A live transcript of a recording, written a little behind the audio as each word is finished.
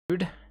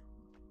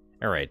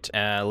Alright,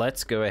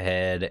 let's go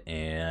ahead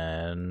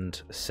and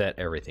set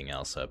everything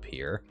else up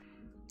here.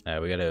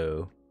 We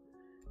gotta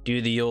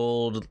do the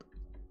old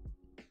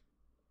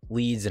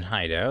leads and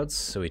hideouts.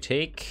 So we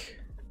take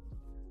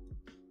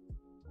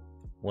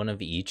one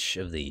of each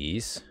of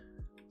these.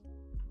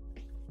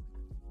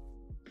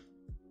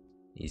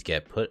 These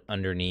get put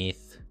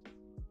underneath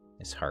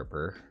this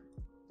Harper,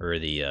 or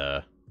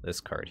the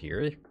this card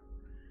here.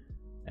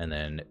 And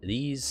then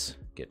these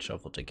get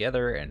shuffled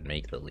together and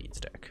make the leads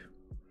deck.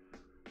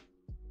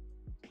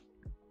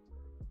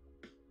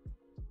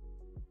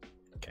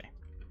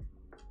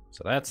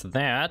 So that's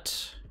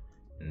that,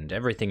 and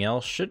everything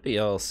else should be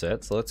all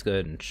set, so let's go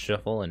ahead and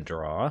shuffle and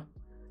draw.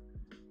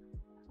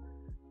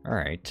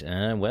 Alright,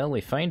 well,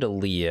 we find a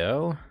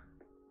Leo,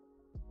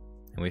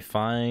 and we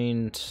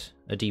find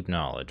a Deep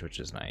Knowledge, which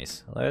is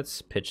nice.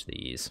 Let's pitch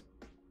these.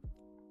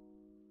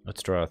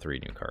 Let's draw 3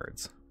 new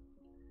cards.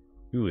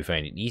 Ooh, we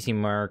find an Easy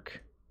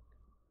Mark,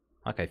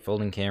 Hawkeye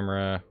Folding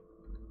Camera.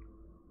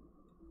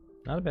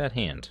 Not a bad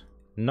hand.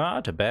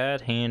 Not a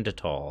bad hand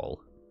at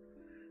all.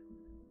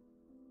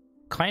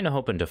 Kind of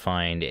hoping to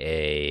find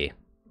a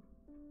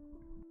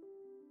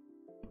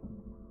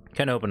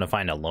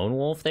lone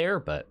wolf there,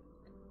 but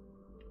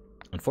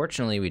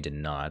unfortunately we did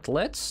not.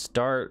 Let's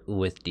start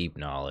with Deep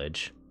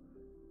Knowledge.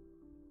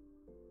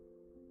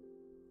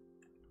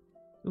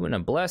 Ooh, and a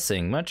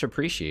blessing, much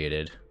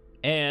appreciated.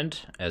 And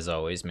as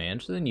always,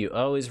 Manson, you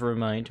always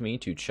remind me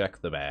to check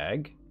the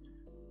bag.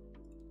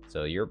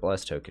 So your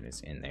bless token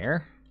is in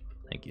there.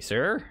 Thank you,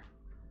 sir.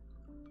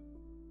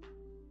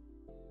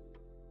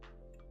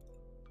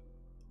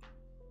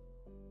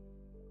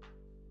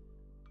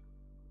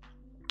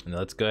 And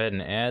let's go ahead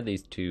and add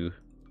these 2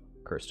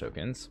 curse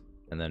tokens,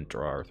 and then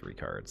draw our 3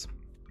 cards.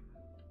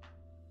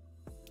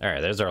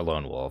 Alright, there's our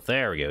lone wolf.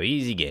 There we go.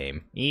 Easy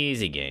game.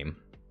 Easy game.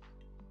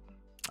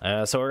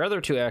 So our other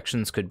 2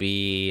 actions could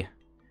be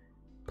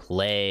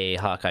play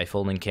Hawkeye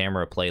Folding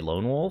Camera, play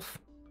lone wolf.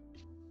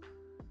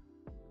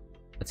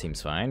 That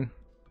seems fine.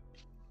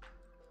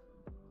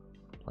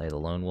 Play the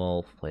lone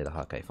wolf, play the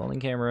Hawkeye Folding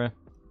Camera.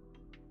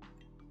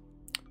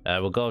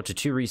 We'll go up to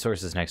 2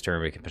 resources next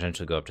turn. We can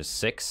potentially go up to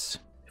 6.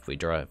 If we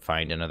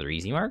find another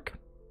Easy Mark,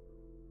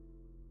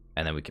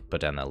 and then we could put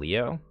down the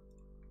Leo.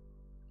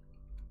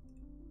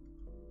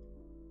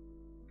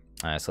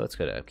 So let's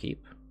go to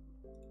upkeep.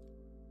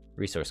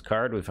 Resource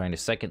card, we find a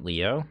second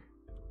Leo.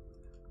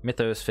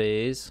 Mythos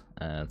phase,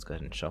 let's go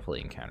ahead and shuffle the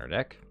encounter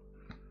deck.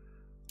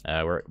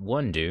 We're at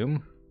 1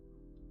 Doom.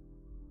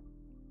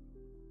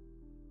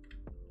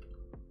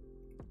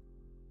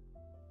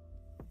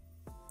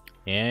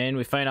 And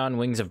we find on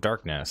Wings of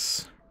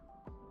Darkness.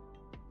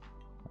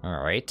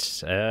 Alright,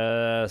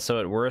 so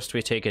at worst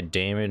we take a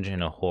damage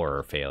and a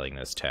horror failing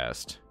this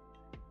test.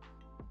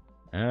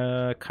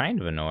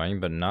 Kind of annoying,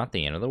 but not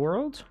the end of the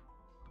world.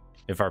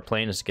 If our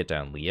plan is to get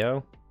down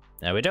Leo.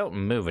 Now we don't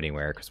move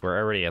anywhere because we're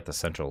already at the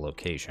central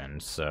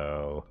location,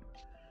 so...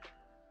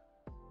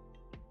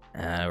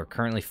 we're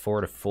currently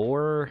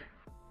 4-4.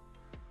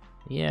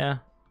 Yeah,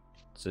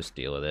 let's just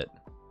deal with it.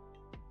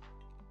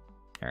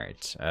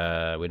 Alright,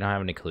 we don't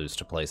have any clues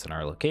to place in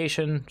our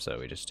location, so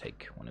we just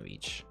take one of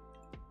each.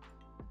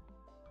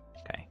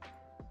 Okay.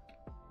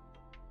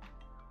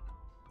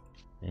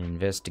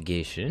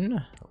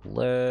 Investigation.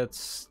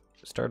 Let's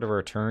start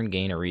our turn,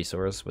 gain a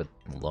resource with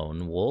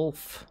Lone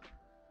Wolf.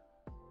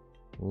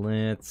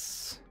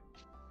 Let's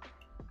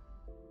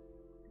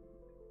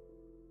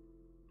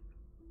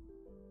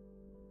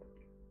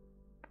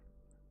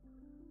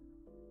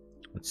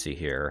see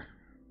here.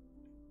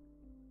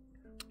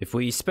 If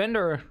we spend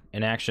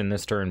an action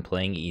this turn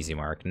playing Easy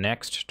Mark,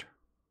 next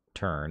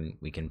turn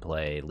we can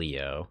play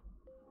Leo.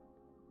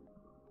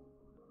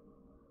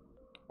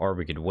 Or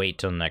we could wait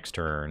till next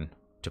turn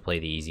to play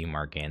the Easy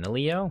Mark and the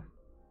Leo.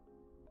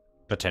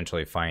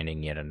 Potentially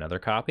finding yet another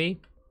copy.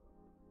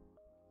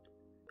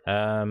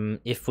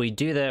 If we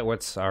do that,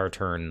 what's our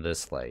turn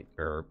this like?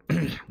 Or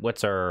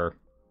what's our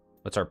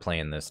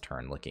plan this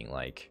turn looking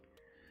like?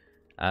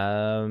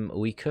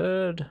 We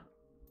could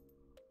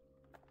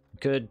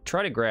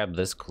try to grab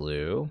this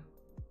clue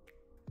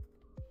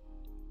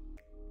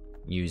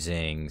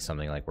using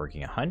something like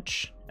working a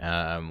hunch.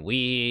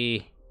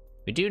 We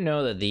do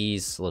know that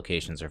these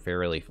locations are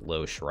fairly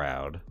low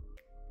shroud.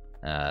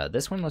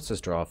 This one lets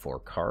us draw 4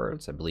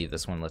 cards. I believe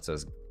this one lets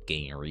us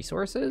gain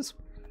resources.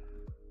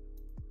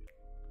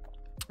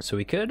 So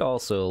we could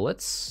also,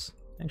 let's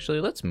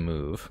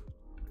move.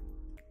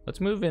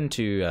 Let's move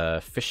into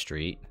Fish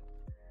Street.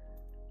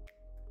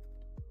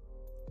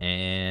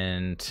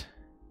 And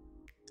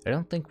I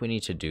don't think we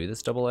need to do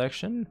this double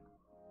action.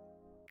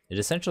 It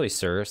essentially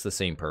serves the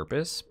same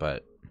purpose,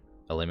 but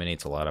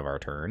eliminates a lot of our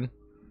turn.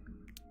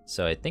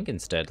 So I think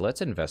instead,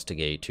 let's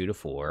investigate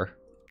 2-4.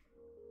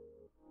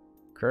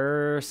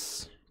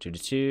 Curse,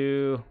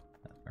 2-2.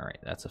 All right,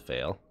 that's a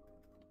fail.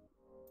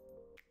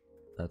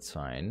 That's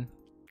fine.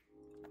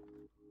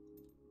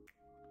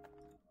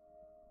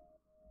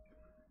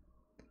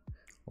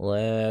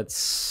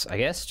 Let's, I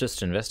guess,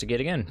 just investigate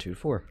again,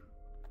 2-4.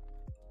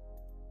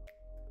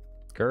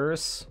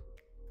 Curse,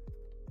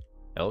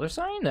 Elder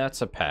Sign,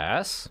 that's a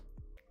pass.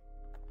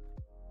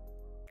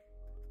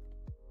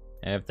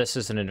 And if this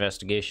is an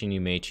investigation,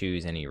 you may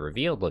choose any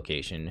revealed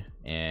location,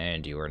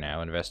 and you are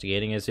now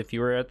investigating as if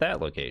you were at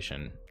that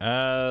location.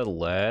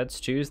 Let's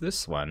choose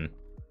this one.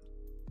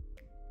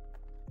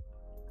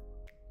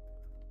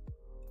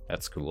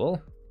 That's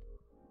cool.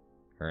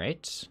 All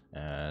right,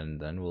 and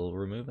then we'll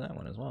remove that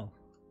one as well.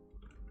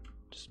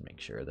 Just make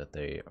sure that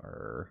they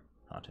are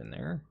not in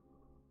there.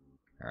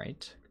 All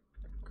right,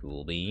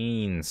 cool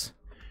beans.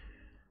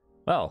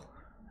 Well,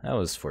 that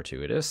was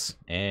fortuitous,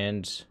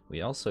 and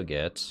we also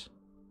get...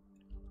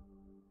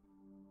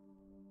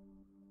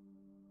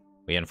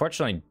 We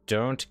unfortunately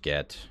don't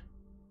get...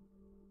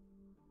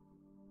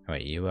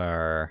 Wait, you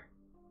are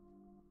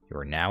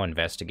now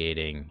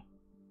investigating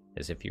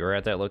as if you were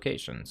at that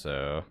location,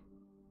 so...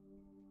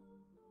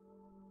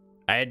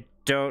 I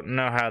don't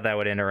know how that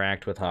would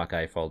interact with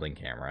Hawkeye folding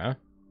camera.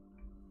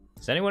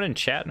 Does anyone in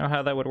chat know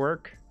how that would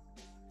work?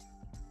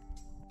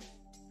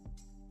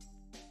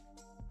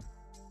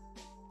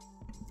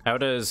 How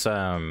does,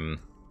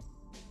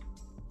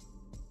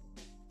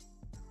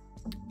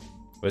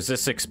 was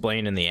this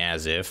explained in the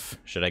as if?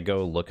 Should I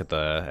go look at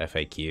the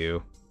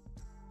FAQ?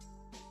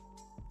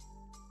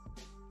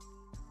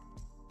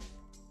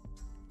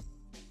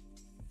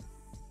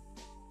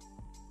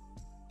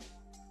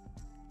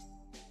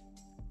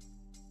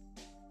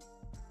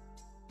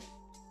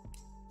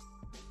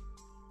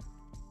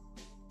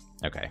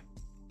 Okay.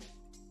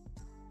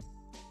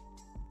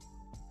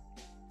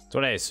 That's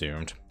what I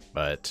assumed,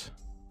 but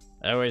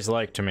I always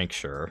like to make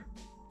sure.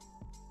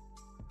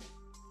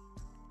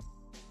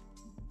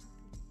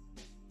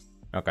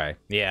 Okay,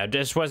 yeah, I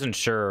just wasn't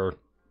sure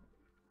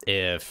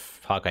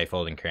if Hawkeye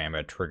folding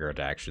camera triggered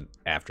action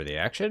after the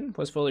action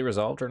was fully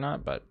resolved or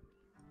not, but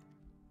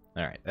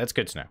alright, that's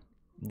good to know.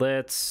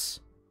 Let's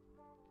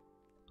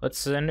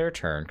end our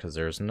turn, because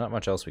there's not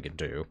much else we can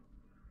do.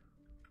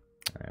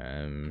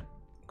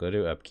 Go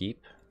to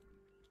upkeep.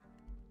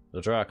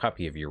 We'll draw a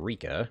copy of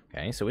Eureka.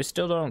 Okay, so we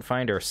still don't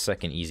find our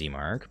second easy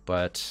mark,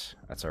 but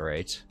that's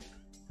alright.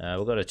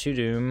 We'll go to 2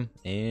 Doom,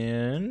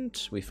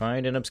 and we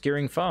find an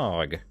Obscuring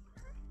Fog.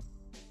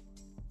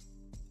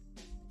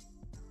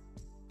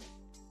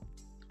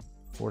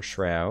 4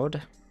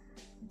 Shroud.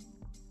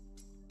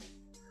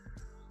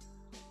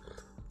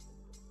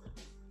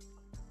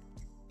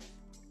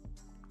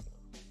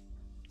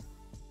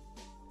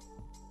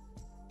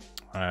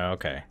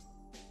 Okay.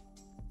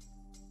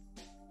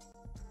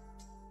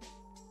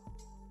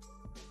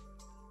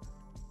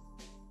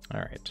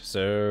 Alright,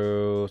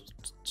 so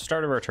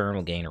start of our turn,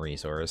 we'll gain a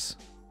resource.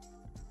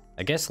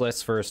 I guess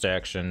let's first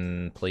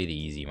action play the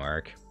easy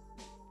mark.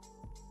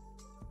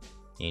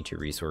 Gain 2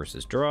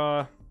 resources,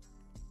 draw,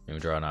 and we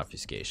draw an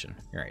obfuscation.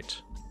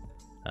 Alright.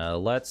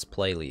 Let's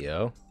play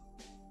Leo.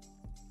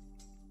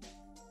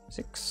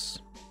 6.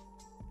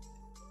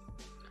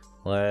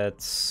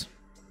 Let's...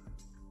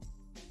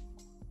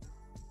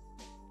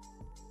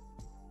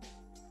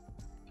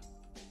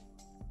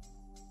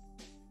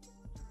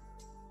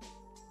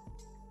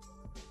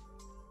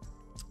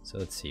 So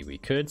let's see, we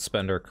could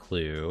spend our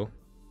clue,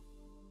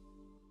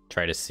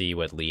 try to see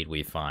what lead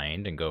we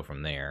find, and go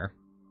from there.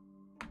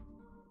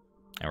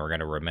 And we're going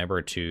to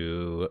remember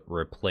to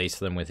replace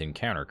them with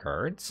encounter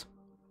cards.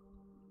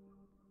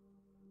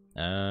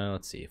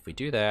 Let's see, if we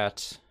do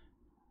that...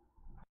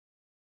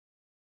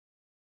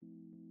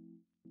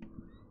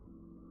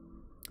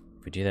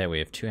 If we do that, we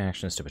have 2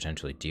 actions to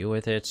potentially deal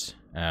with it.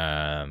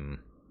 We're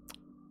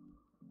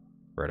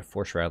at a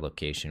 4 Shroud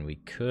location. We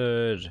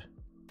could...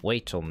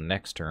 wait till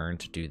next turn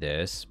to do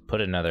this.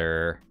 Put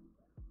another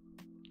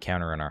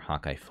counter on our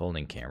Hawkeye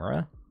folding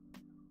camera.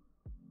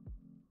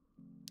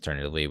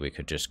 Alternatively, we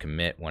could just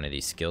commit one of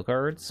these skill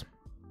cards.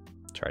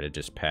 Try to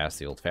just pass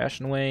the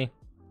old-fashioned way.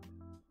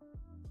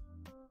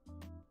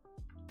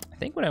 I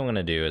think what I'm going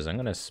to do is I'm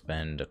going to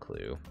spend a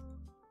clue.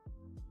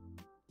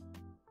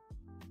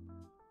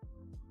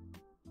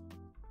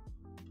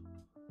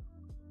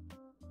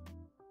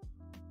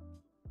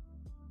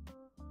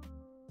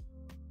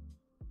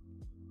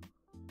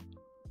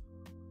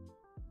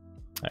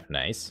 Oh,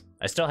 nice.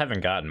 I still haven't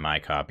gotten my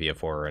copy of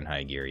Horror in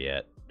High Gear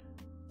yet.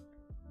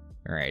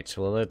 Alright,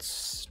 well,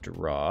 let's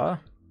draw.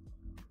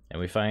 And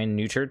we find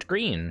New Church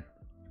Green,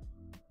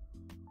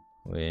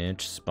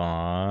 which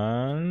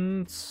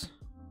spawns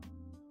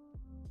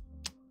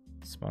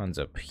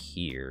up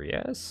here,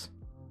 yes?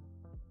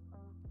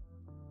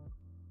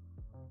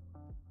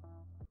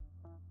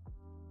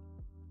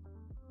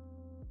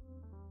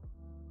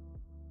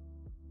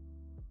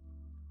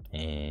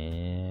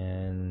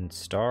 And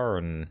Star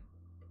and...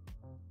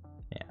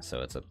 yeah,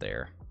 so it's up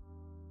there.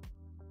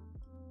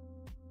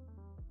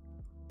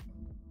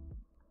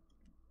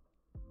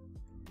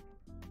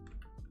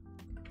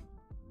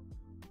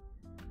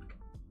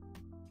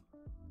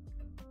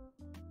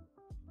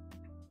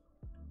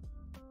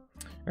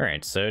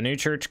 Alright, so New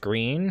Church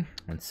Green,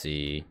 let's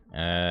see,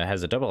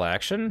 has a double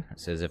action. It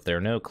says if there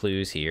are no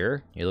clues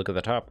here, you look at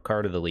the top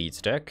card of the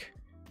leads deck.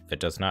 If it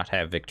does not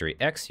have Victory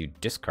X, you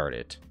discard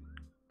it.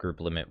 Group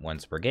limit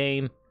once per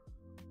game.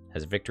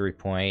 Has a victory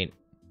point.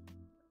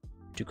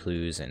 2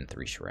 clues and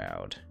 3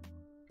 shroud.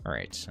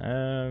 Alright,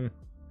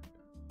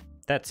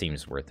 that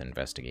seems worth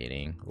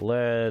investigating.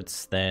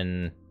 Let's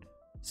then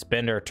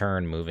spend our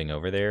turn moving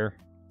over there,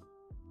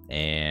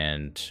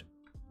 and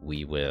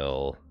we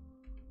will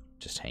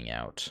just hang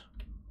out.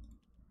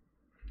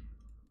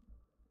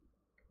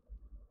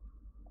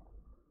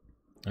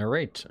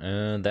 Alright,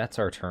 that's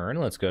our turn.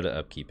 Let's go to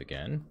upkeep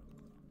again.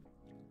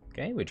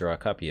 Okay, we draw a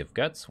copy of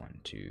Guts. 1,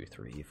 2,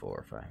 3,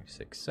 4, 5,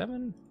 6,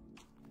 7.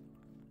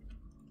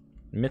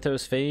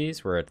 Mythos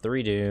phase, we're at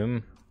 3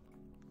 Doom.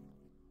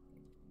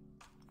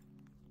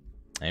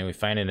 And we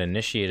find an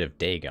Initiative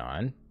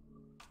Dagon.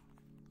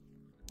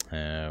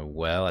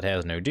 Well, it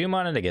has no Doom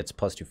on it. It gets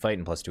 +2 fight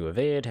and +2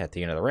 evade at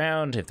the end of the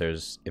round. If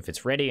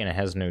it's ready and it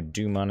has no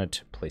Doom on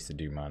it, place a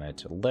Doom on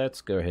it.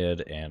 Let's go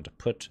ahead and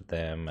put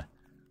them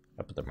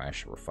up at the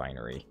Mesh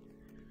Refinery.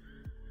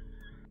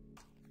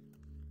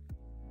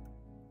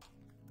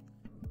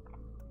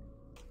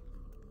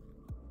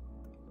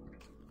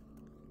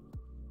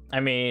 I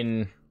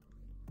mean,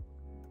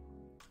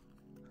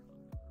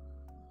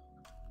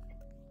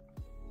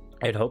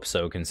 I'd hope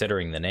so,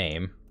 considering the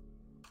name.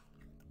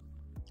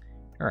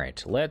 All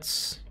right,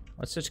 let's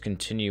just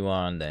continue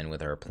on then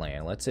with our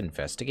plan. Let's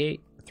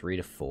investigate 3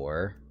 to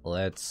 4.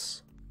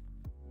 Let's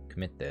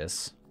commit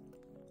this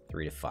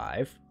 3 to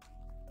 5.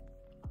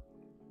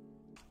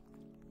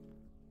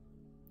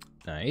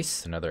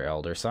 Nice, another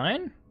Elder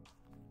Sign.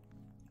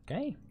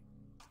 Okay,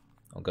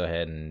 I'll go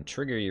ahead and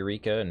trigger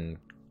Eureka and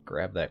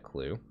grab that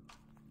clue.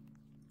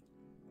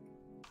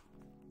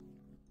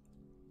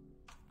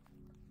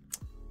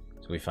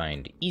 So we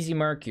find Easy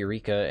Mark,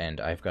 Eureka, and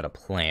I've Got a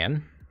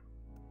Plan.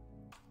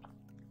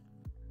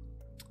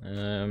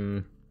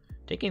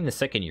 Taking the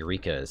second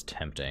Eureka is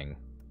tempting.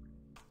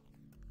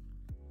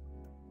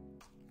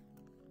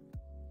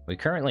 We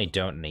currently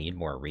don't need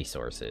more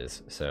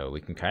resources, so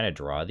we can kind of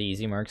draw the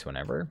Easy Marks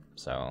whenever.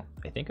 So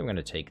I think I'm going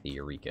to take the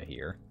Eureka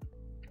here.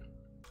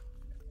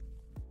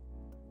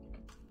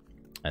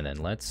 And then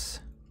let's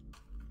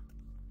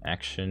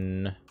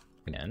action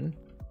again.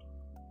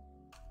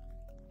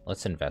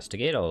 Let's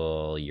investigate.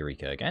 I'll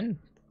Eureka again.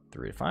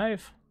 3 to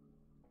 5.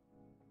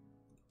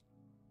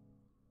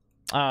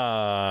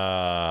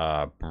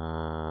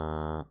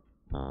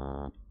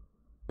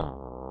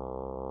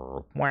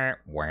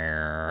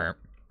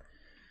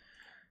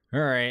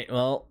 Alright,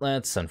 well,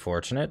 that's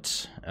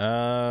unfortunate.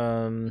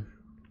 Not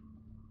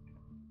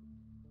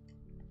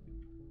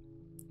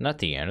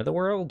the end of the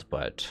world,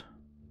 but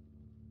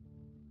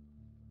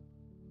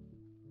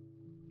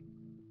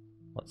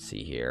let's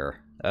see here.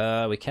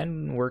 We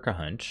can work a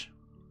hunch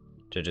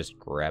to just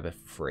grab it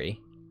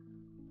free.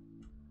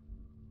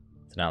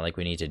 It's not like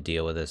we need to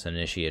deal with this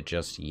initiate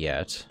just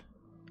yet.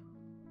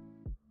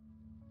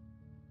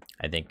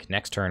 I think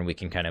next turn we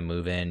can kind of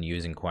move in,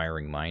 use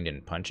Inquiring Mind,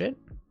 and punch it.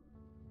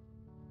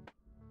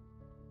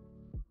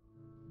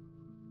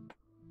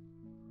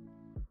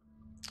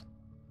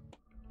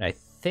 I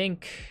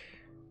think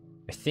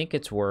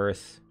it's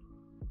worth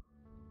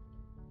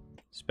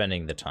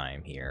spending the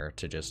time here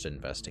to just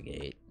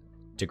investigate,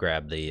 to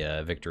grab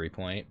the victory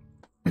point,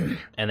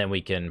 and then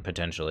we can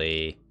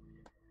potentially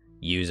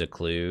use a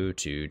clue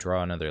to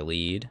draw another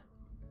lead,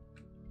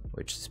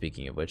 which,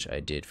 speaking of which, I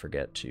did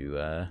forget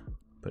to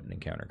put an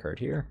encounter card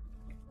here.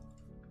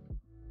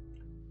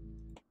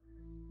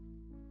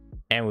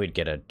 And we'd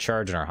get a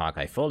charge in our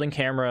Hawkeye folding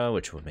camera,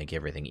 which would make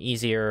everything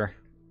easier.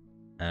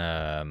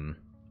 Because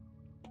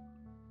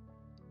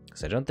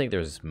I don't think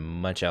there's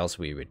much else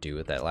we would do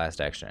with that last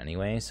action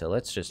anyway, so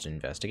let's just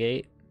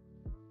investigate.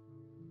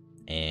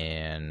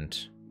 And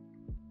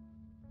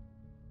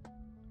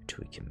do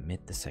we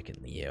commit the second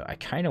Leo? I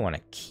kind of want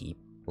to keep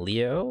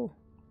Leo.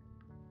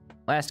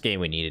 Last game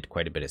we needed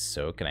quite a bit of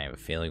soak, and I have a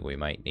feeling we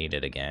might need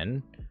it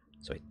again.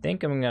 So I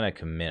think I'm going to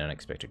commit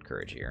Unexpected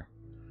Courage here.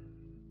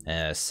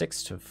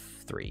 6 to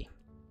 3.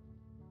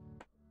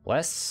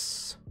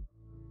 Bless.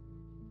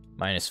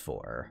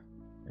 -4.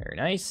 Very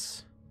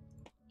nice.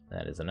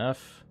 That is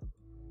enough.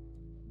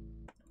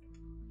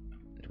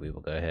 And we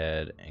will go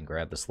ahead and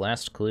grab this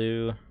last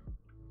clue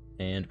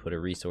and put a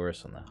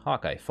resource on the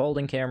Hawkeye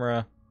folding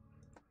camera.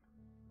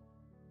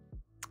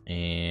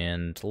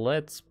 And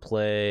let's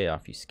play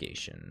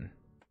Obfuscation.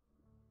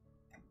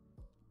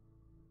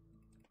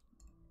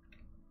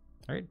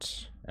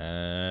 Alright,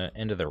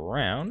 end of the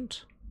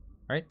round.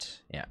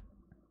 Alright, yeah.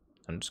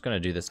 I'm just gonna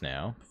do this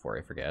now before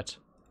I forget.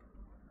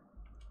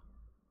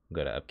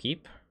 Go to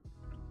upkeep.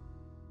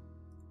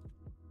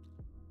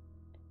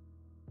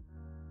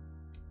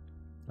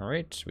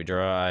 Alright, we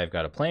draw I've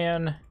Got a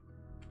Plan.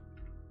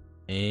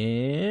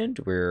 And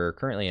we're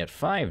currently at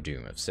 5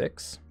 Doom of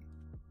 6.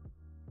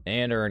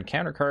 And our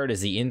encounter card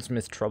is the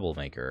Innsmouth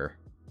Troublemaker.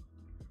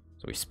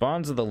 So he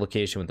spawns at the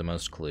location with the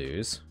most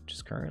clues, which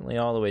is currently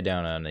all the way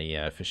down on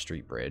the Fish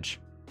Street Bridge.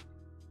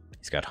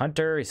 He's got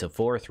Hunter, he's a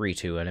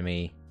 4/3/2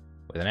 enemy.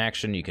 With an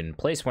action, you can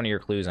place one of your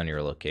clues on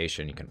your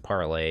location, you can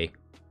parlay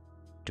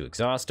to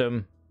exhaust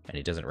him, and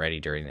he doesn't ready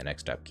during the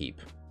next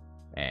upkeep.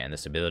 And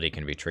this ability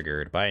can be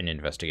triggered by an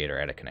investigator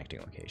at a connecting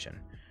location.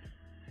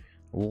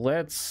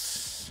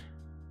 Let's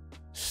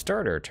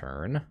start our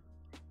turn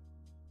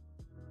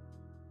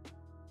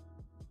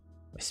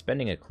by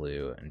spending a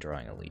clue and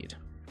drawing a lead.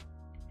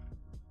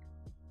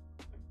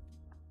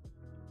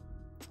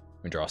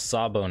 We draw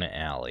Sawbone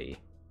Alley.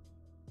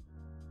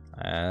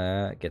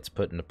 Gets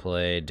put into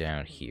play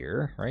down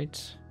here,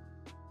 right?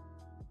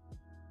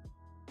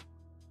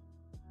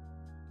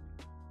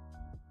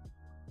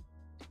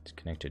 It's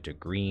connected to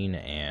green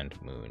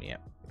and moon,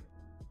 yep.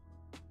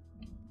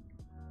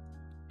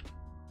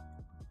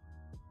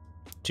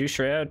 2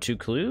 Shroud, 2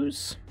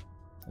 clues.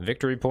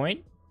 Victory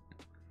point.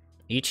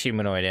 Each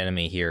humanoid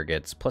enemy here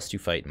gets +2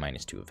 fight and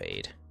 -2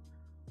 evade.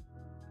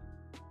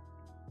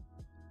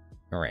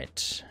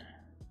 Alright.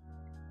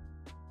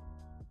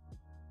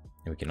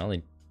 We can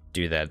only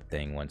do that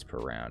thing once per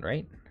round,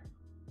 right?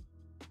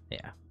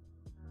 Yeah.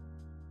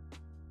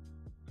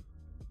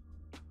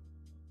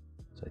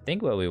 So I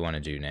think what we want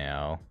to do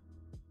now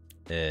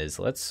is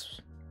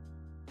let's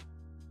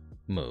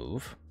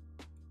move.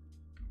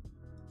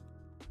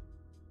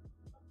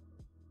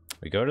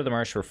 We go to the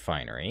Marsh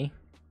Refinery.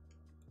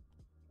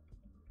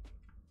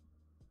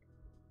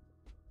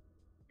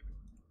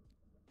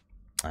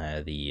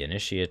 The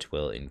Initiate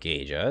will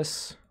engage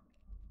us.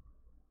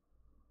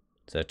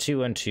 It's a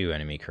 2-on-2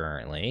 enemy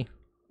currently.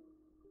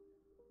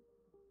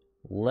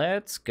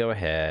 Let's go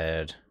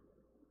ahead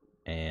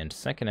and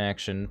second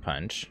action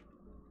punch.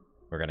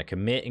 We're going to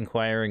commit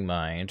Inquiring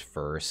Mind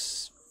for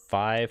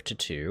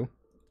 5-2.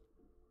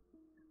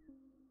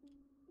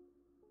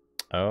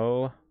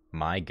 Oh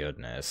my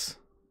goodness.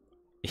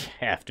 You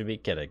have to be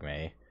kidding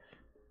me.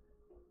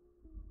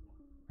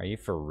 Are you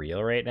for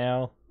real right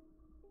now?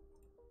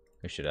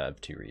 We should have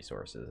 2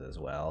 resources as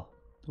well.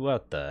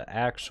 What the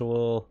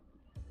actual...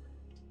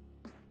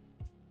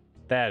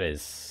 That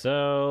is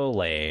so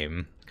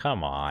lame.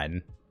 Come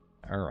on.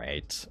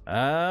 Alright.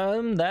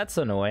 That's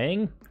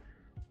annoying.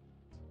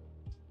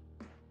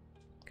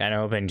 Kinda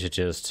hoping to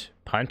just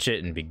punch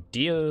it and be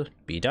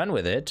done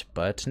with it,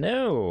 but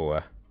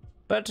no.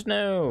 But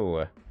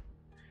no.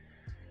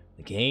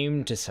 The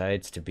game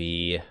decides to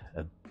be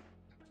a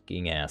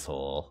fucking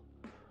asshole.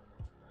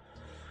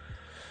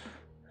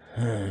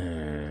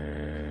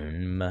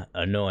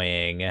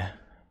 Annoying.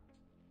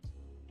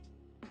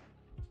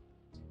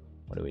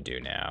 What do we do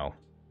now?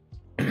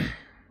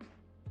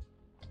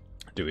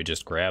 Do we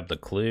just grab the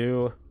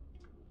clue?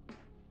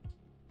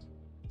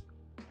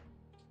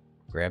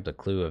 Grab the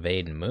clue,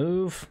 evade, and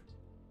move?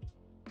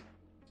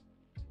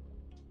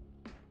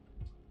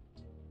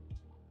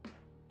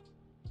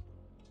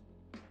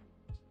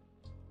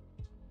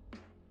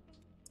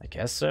 I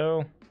guess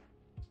so.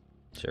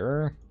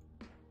 Sure.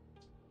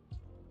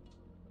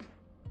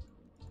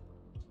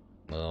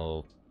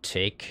 We'll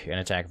take an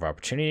attack of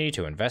opportunity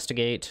to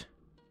investigate.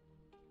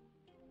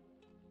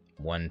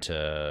 1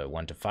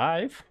 to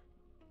 5.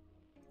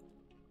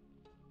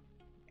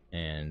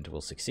 And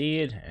we'll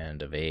succeed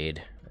and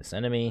evade this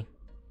enemy.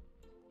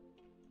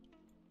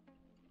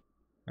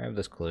 Grab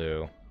this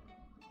clue.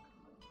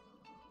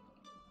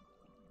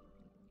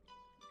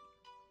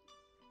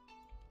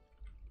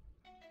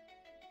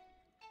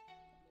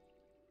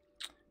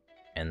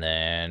 And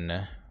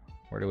then,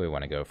 where do we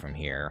want to go from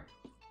here?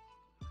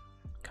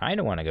 Kind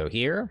of want to go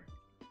here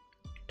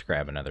to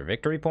grab another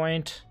victory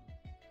point.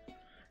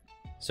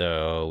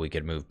 So we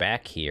could move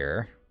back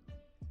here.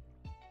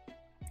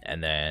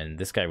 And then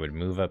this guy would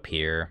move up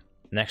here.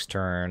 Next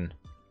turn,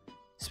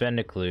 spend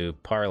a clue,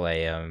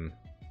 parlay him,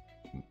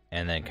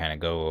 and then kind of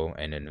go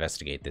and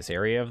investigate this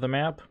area of the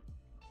map.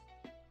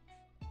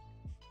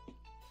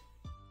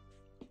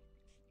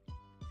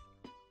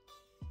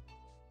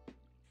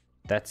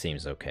 That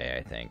seems okay,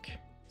 I think.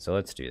 So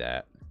let's do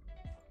that.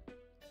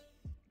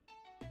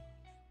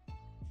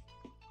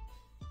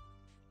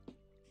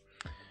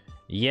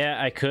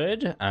 Yeah, I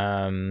could.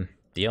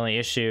 The only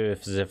issue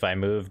is if I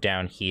move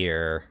down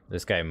here,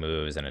 this guy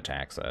moves and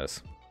attacks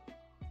us.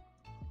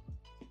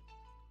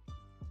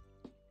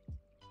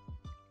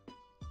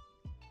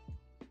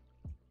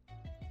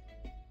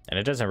 And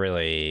it doesn't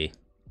really...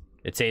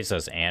 It saves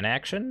us an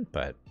action,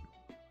 but...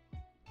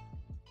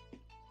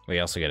 we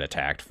also get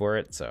attacked for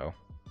it, so...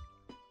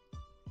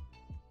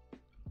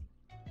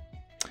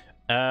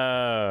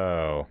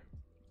 Oh.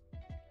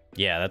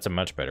 Yeah, that's a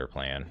much better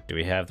plan. Do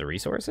we have the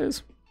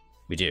resources?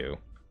 We do.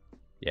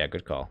 Yeah,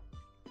 good call.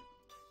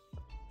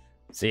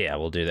 So yeah,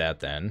 we'll do that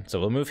then. So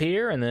we'll move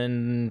here and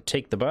then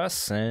take the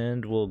bus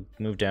and we'll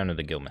move down to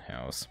the Gilman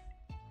house.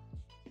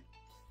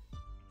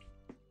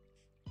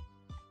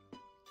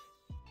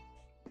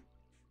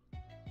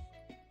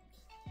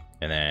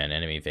 And then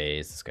enemy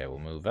phase, this guy will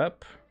move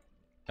up.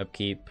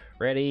 Upkeep,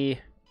 ready.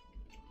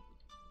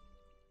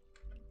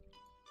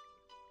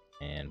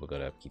 And we'll go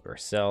to upkeep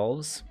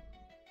ourselves.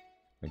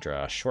 We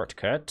draw a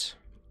shortcut.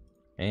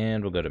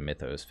 And we'll go to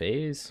Mythos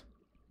phase.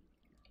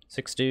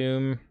 6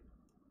 Doom.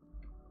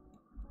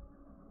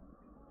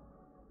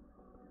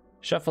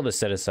 Shuffle to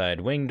set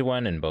aside Winged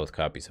One and both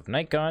copies of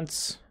Night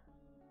Gaunts,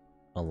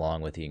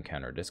 along with the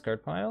encounter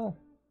discard pile.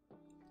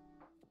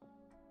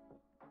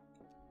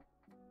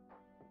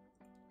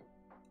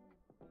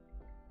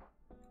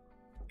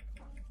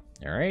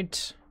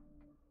 Alright.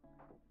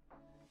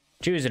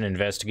 Choose an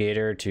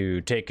investigator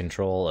to take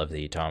control of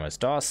the Thomas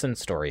Dawson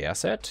story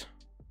asset.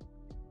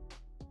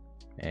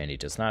 And he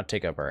does not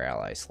take up our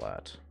ally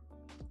slot.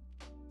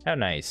 How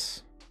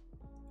nice.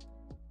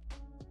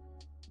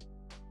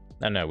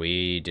 No,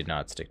 we did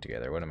not stick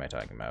together. What am I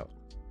talking about?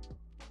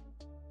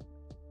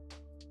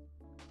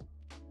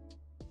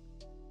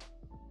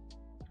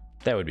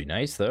 That would be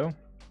nice, though.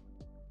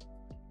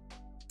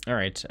 All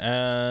right,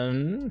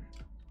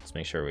 let's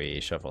make sure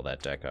we shuffle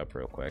that deck up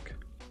real quick.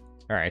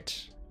 All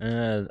right,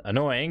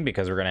 annoying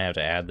because we're gonna have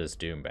to add this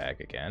Doom back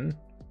again.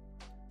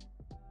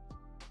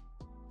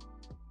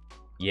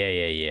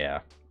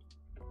 Yeah.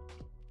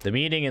 The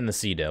meeting and the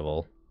Sea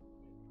Devil.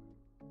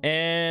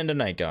 And a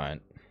Night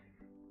Gaunt.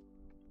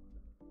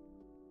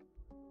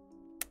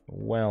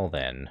 Well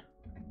then.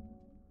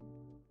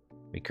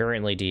 We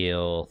currently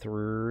deal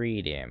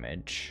 3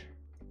 damage.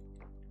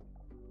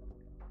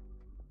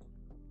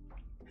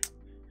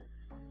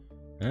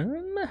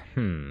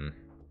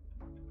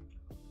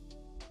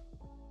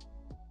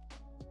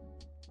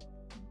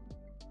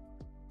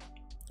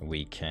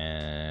 We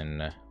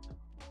can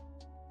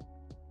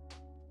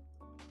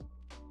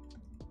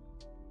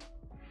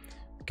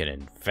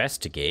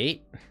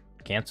investigate,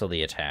 cancel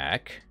the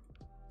attack.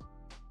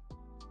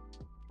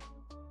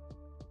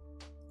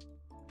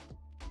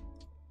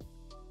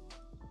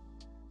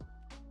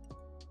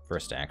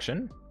 First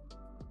action.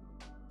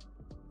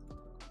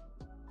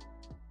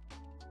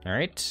 All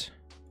right.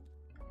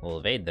 We'll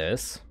evade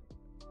this.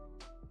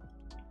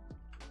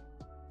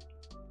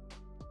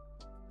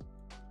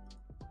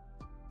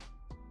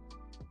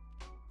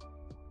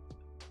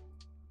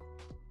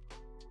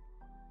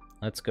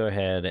 Let's go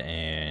ahead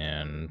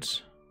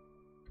and...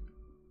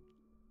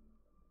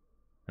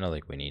 I don't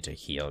think we need to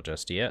heal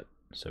just yet,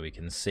 so we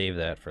can save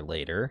that for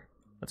later.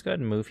 Let's go ahead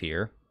and move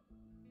here.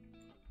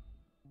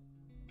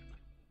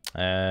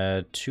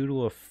 2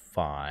 to a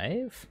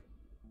 5.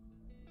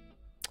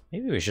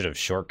 Maybe we should have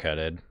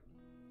shortcutted.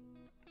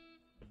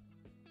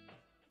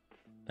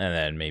 And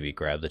then maybe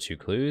grab the 2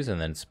 clues and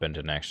then spend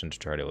an action to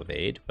try to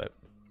evade, but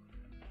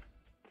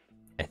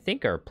I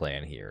think our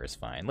plan here is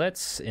fine.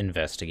 Let's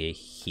investigate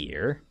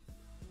here.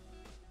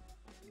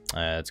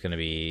 It's going to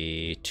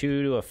be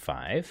 2 to a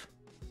 5.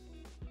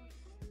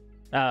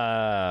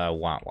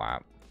 Womp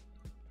womp.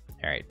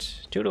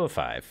 Alright, 2 to a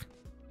 5.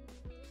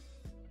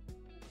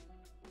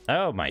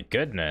 Oh my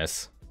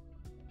goodness.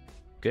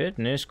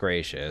 Goodness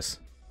gracious.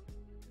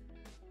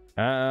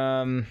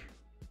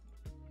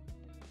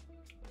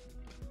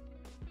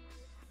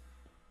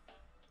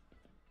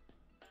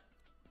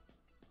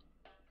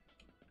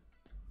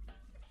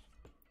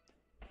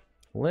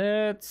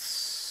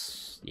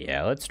 Let's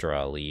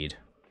draw a lead.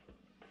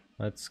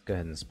 Let's go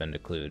ahead and spend a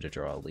clue to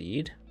draw a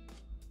lead.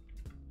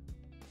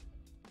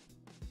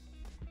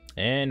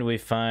 And we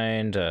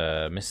find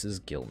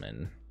Mrs.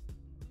 Gilman.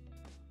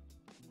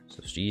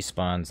 So she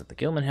spawns at the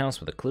Gilman house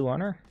with a clue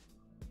on her.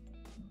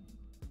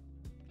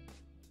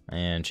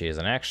 And she has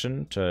an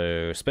action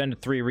to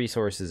spend 3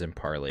 resources and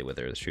parlay with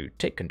her to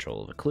take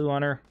control of a clue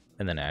on her,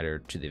 and then add her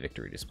to the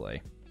victory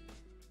display.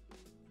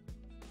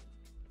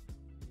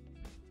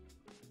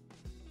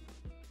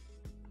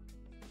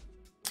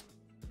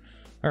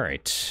 All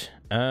right,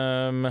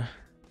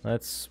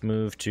 let's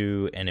move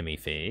to enemy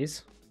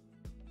phase.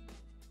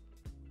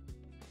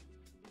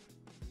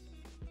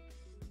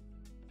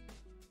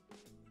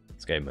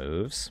 This guy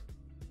moves.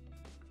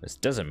 This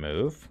doesn't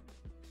move.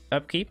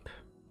 Upkeep,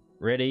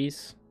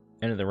 readies,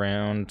 end of the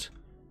round.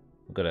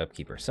 We'll go to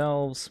upkeep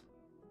ourselves.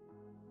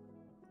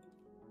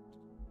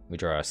 We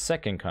draw a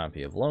second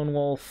copy of Lone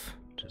Wolf,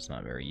 which is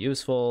not very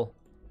useful.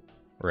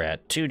 We're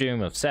at 2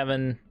 Doom of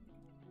 7.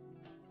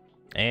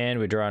 And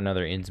we draw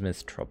another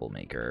Innsmouth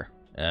Troublemaker,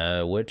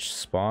 which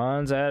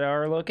spawns at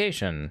our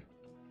location.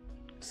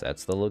 So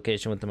that's the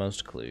location with the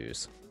most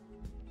clues.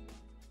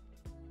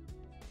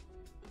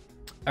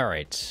 All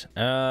right.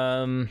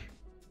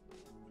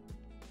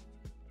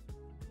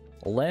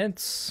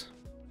 Let's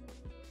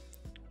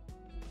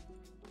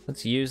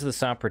use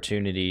this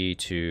opportunity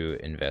to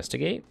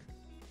investigate.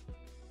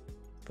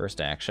 First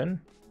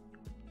action.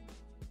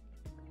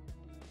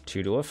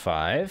 2 to a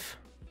 5.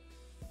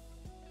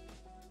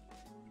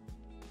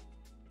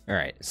 All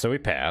right, so we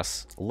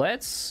pass.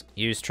 Let's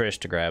use Trish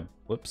to grab,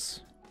 whoops.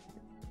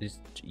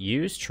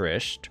 Use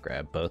Trish to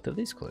grab both of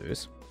these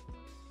clues.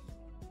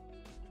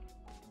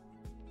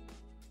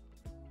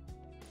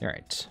 All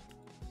right.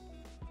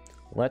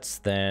 Let's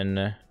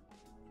then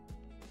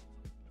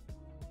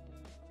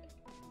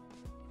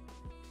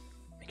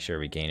make sure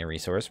we gain a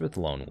resource with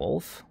Lone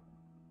Wolf.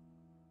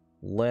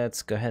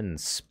 Let's go ahead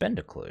and spend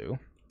a clue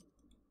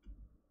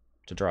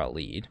to draw a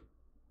lead.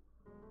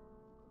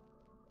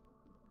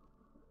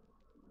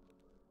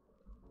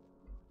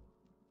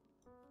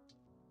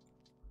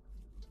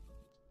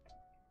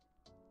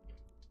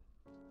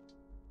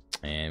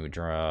 And we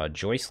draw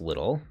Joyce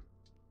Little.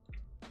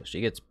 So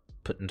she gets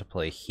put into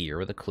play here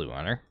with a clue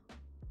on her.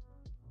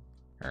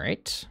 All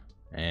right.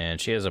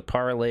 And she has a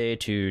parlay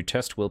to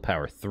test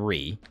willpower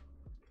 3.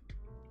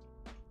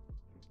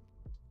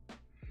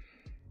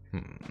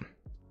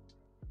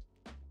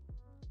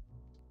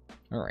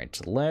 All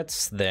right,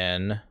 let's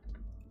then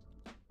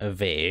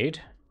evade.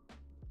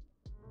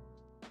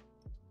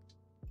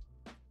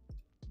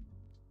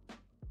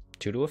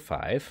 2 to a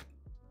 5.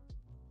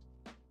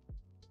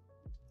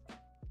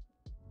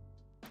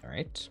 All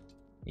right,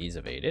 he's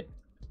evaded.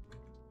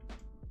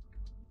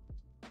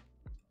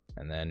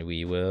 And then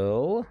we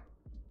will...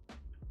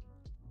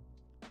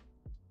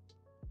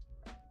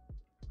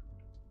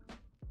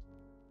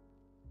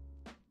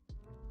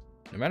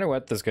 No matter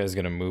what, this guy's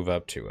gonna move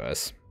up to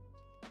us.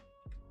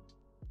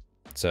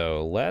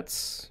 So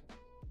let's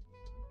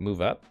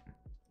move up.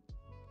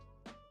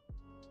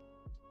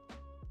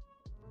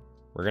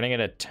 We're gonna get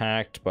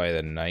attacked by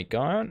the Night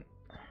Gaunt.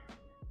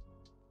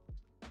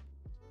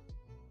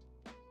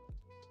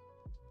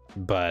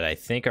 But I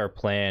think our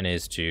plan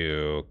is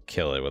to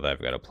kill it with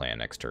I've got a plan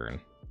next turn.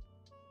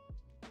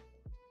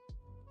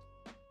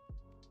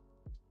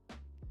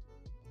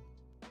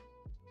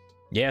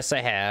 Yes,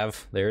 I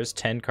have. There's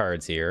 10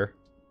 cards here.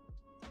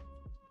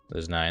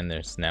 There's 9,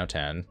 there's now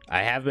 10.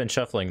 I have been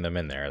shuffling them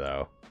in there,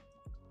 though.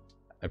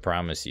 I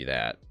promise you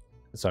that.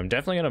 So I'm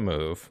definitely going to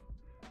move.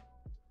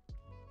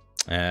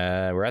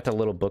 We're at the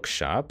little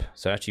bookshop.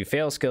 So after you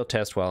fail a skill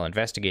test while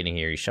investigating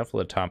here, you shuffle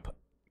the top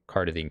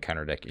card of the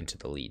encounter deck into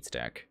the leads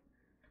deck.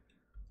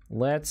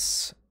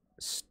 Let's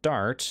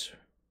start...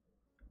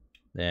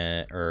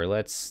 or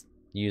let's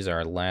use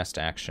our last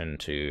action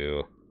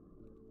to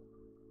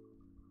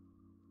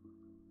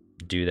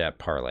do that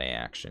parlay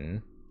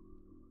action.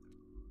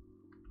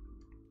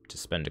 To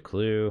spend a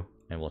clue,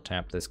 and we'll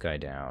tap this guy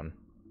down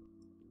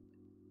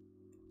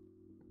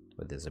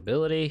with his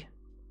ability.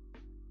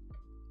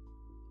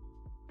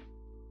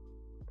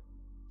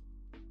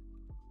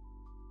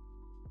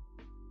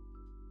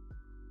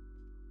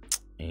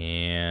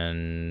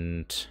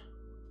 And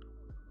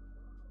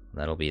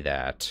that'll be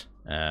that.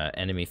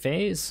 Enemy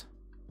phase.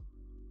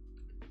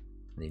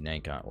 The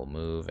Night Gaunt will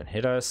move and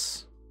hit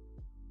us.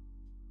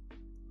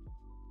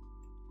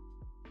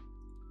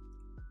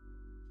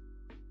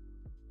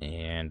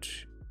 And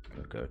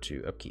we'll go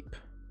to upkeep.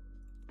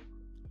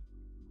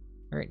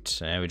 All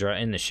right, we draw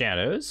in the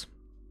shadows.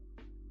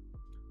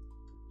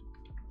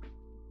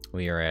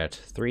 We are at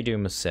 3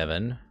 doom of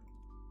 7.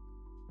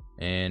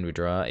 And we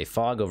draw a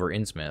fog over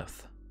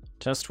Innsmouth.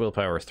 Test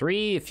willpower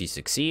 3. If you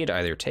succeed,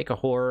 either take a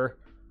horror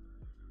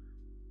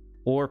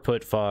or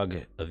put Fog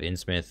of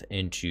Innsmouth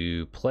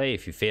into play.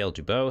 If you fail,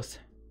 do both.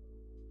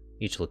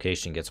 Each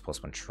location gets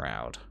 +1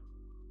 shroud.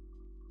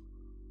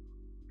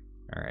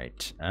 All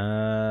right.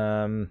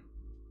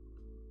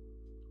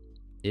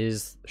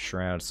 Is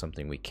shroud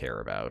something we care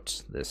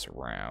about this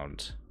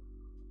round?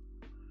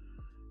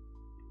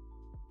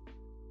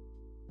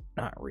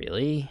 Not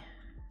really.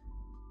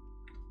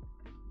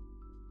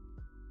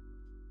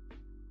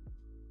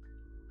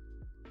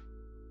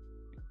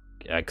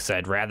 Because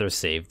I'd rather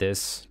save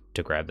this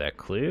to grab that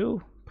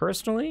clue,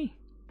 personally.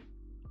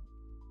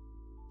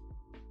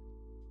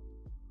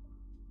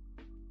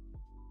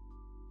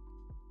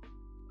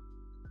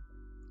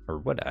 Or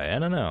would I? I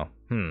don't know.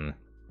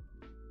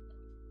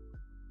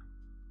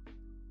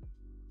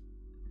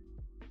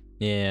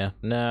 Yeah,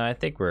 no, I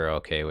think we're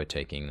okay with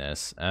taking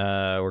this.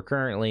 We're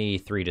currently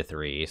 3 to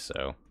 3,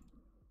 so...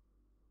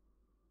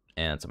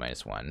 And it's a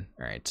 -1.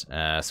 Alright,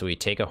 so we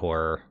take a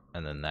horror,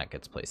 and then that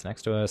gets placed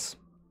next to us.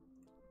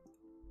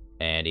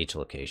 And each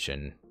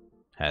location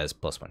has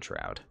 +1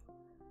 shroud.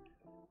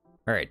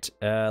 Alright,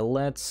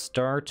 let's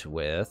start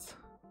with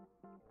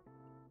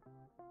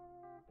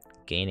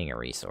gaining a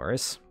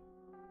resource.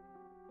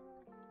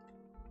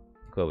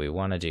 What we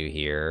want to do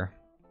here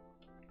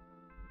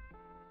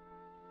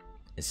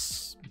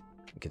is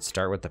we could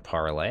start with the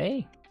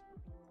parlay.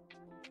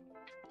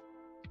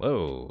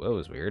 Whoa, that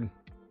was weird.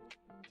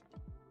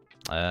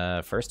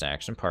 First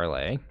action,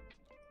 parlay.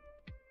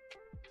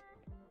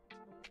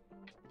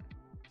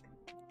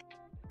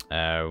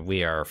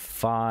 We are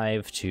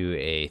 5 to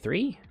a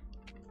 3.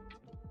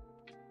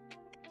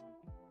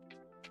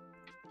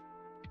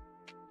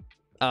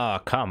 Oh,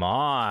 come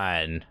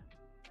on.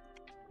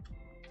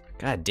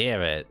 God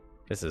damn it.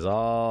 This is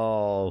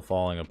all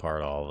falling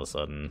apart all of a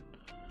sudden.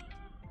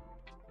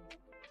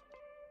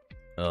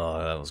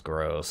 Oh, that was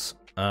gross.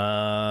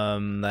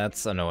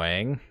 That's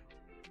annoying.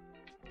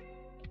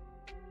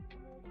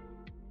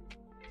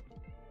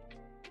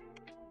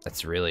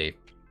 That's really,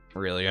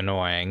 really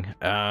annoying.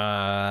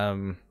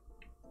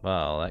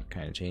 Well, that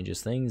kind of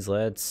changes things.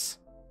 Let's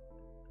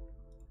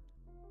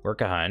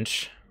work a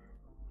hunch.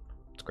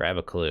 Let's grab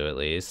a clue at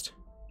least.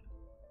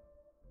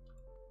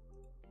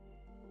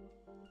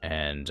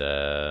 And,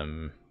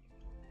 I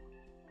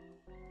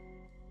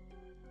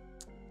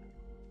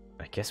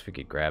guess we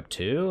could grab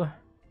 2.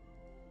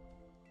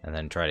 And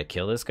then try to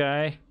kill this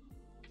guy.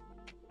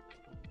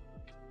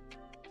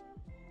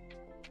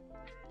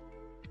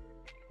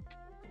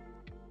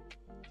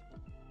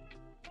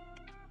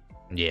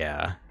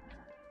 Yeah.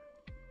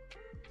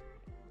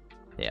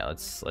 Yeah,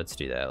 let's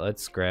do that.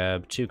 Let's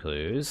grab 2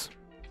 clues.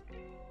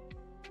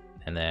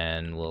 And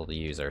then we'll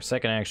use our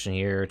second action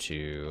here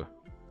to...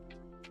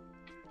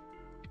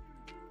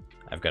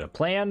 I've got a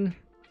plan.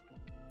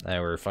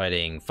 We're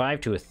fighting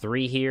 5 to a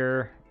 3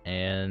 here,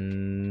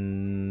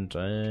 and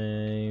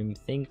I'm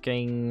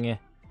thinking I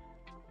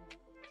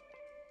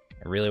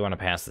really want to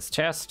pass this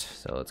test,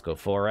 so let's go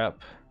 4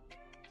 up.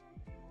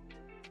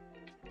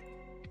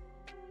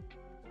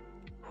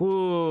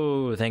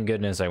 Whoo, thank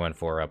goodness I went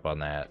 4 up on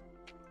that.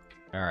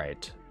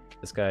 Alright,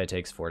 this guy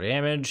takes 4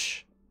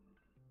 damage.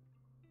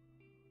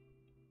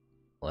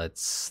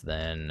 Let's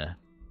then...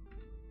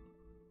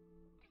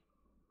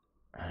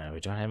 we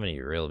don't have any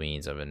real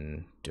means of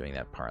doing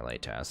that parlay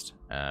test.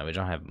 We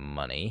don't have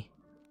money.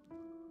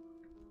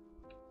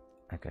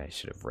 Okay, I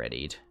should have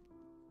readied.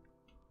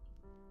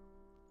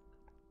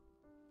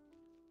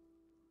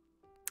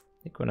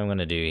 I think what I'm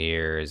gonna do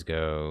here is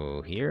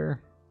go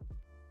here.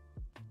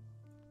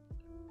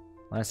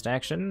 Last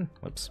action.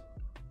 Whoops.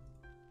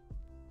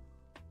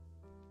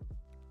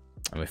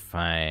 And we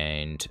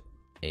find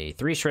a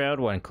 3 shroud,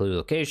 1 clue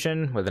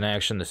location. With an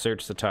action to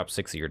search the top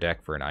 6 of your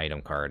deck for an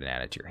item card and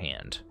add it to your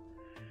hand.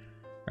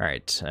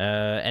 Alright,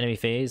 enemy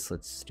phase.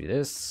 Let's do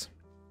this.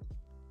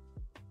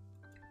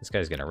 This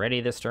guy's gonna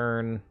ready this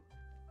turn.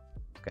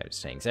 This guy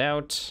just hangs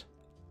out.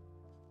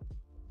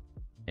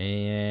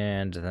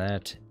 And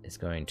that is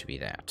going to be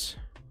that.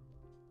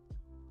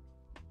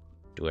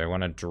 Do I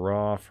want to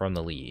draw from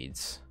the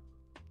leads?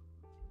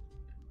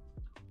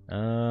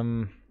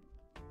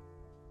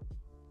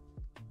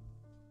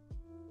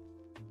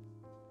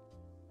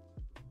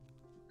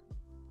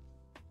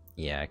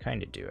 Yeah, I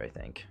kind of do, I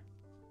think.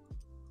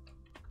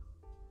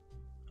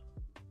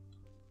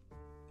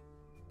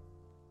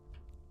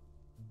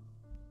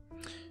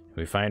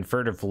 We find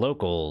furtive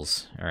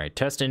locals. Alright,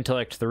 test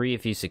intellect 3.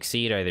 If you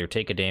succeed, either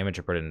take a damage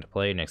or put it into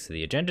play next to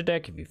the agenda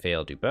deck. If you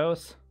fail, do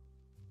both.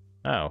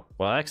 Oh,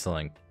 well,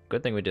 excellent.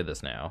 Good thing we did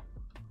this now.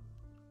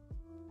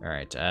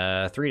 Alright,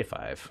 3 to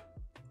 5.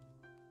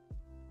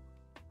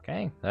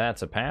 Okay,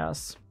 that's a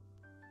pass.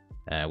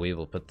 We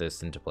will put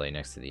this into play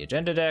next to the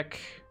agenda deck.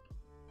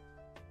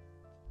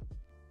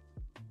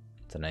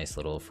 It's a nice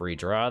little free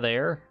draw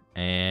there.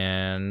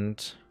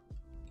 And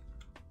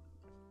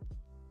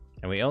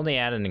we only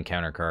add an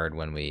encounter card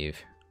when we've...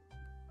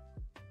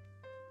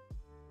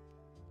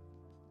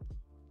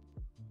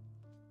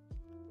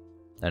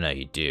 Oh, no,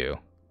 you do.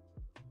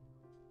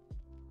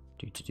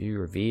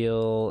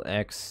 Reveal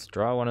X,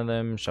 draw one of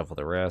them, shuffle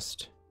the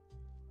rest.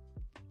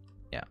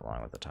 Yeah,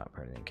 along with the top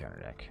part of the encounter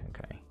deck.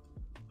 Okay.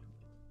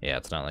 Yeah,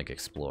 it's not like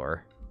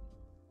explore.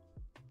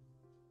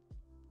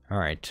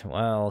 Alright,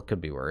 well,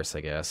 could be worse,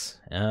 I guess.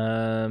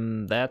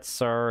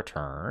 That's our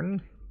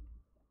turn.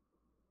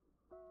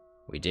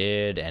 We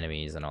did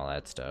enemies and all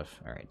that stuff.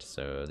 Alright,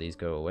 so these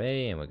go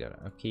away and we go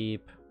to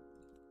upkeep.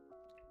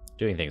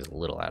 Doing things a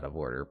little out of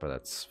order, but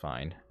that's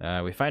fine.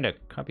 We find a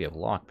copy of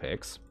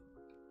lockpicks.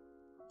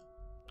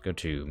 Go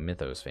to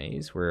Mythos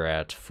phase. We're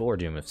at 4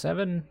 Doom of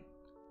 7.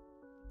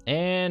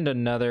 And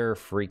another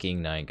freaking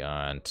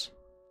Nigaunt.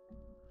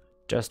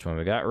 Just when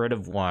we got rid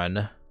of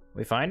one,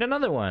 we find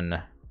another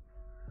one.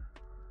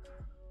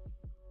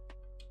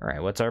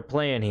 Alright, what's our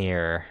plan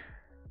here?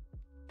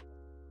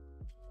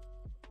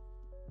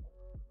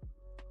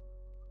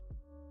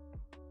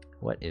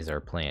 What is our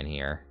plan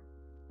here?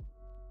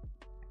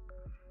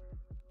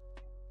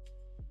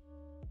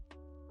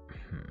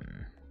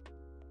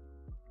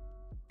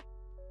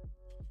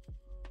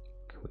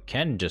 We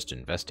can just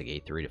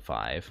investigate 3 to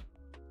 5.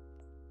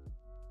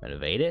 And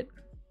evade it.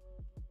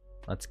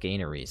 Let's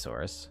gain a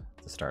resource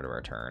at the start of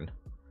our turn.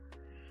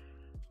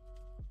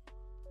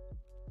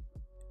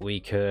 We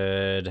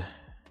could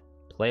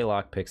play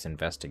lockpicks,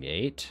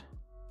 investigate.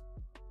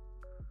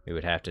 We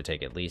would have to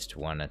take at least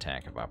one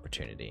attack of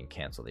opportunity and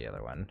cancel the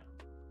other one.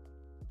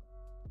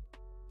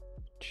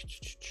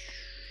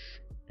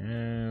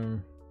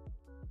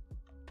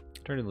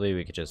 Alternatively,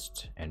 we could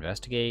just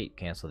investigate,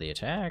 cancel the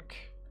attack.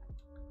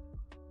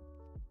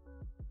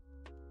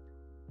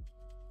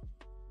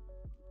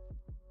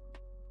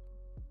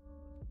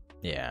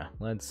 Yeah,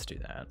 let's do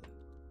that.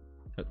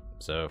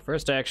 So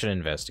first action,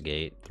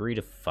 investigate. 3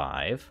 to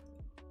 5.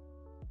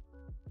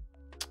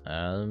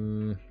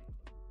 Yeah,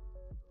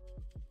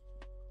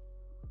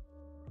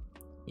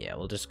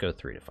 we'll just go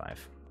 3 to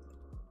 5.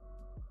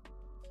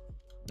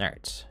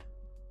 Alright.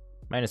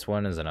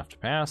 -1 is enough to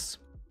pass.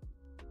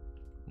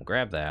 We'll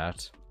grab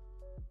that.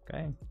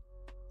 Okay.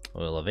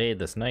 We'll evade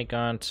this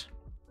Nigaunt.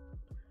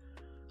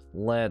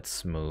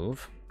 Let's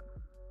move.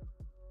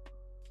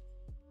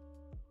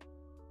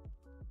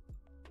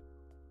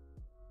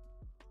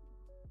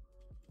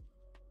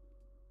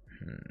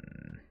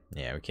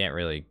 Yeah, we can't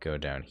really go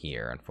down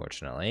here,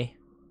 unfortunately.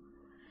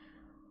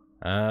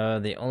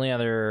 The only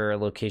other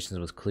locations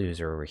with clues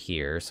are over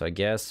here, so I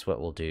guess what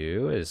we'll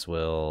do is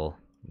we'll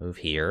move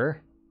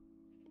here.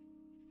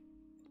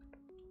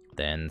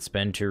 Then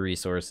spend 2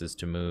 resources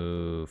to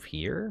move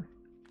here?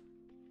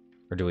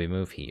 Or do we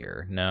move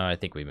here? No, I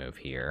think we move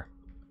here.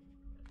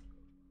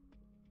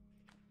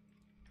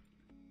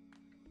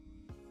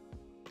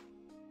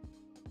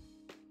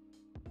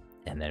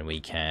 And then we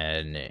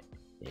can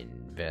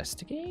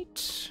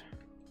investigate?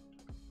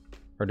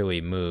 Or do we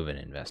move and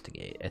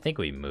investigate? I think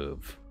we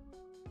move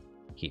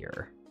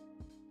here.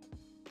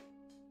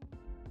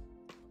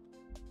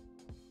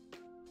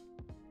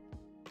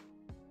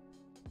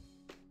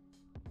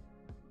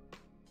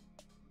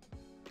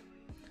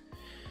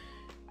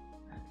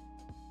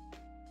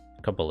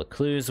 A couple of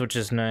clues, which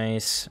is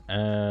nice.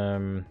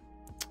 So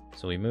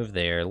we move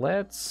there.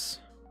 Let's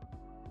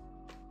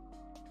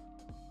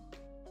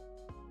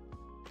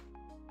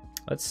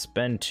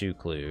spend 2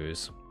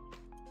 clues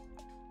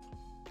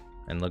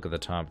and look at the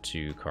top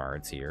 2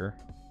 cards here.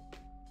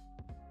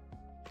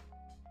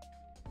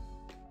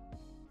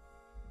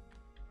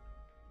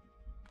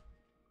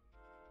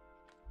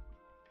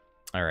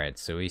 All right,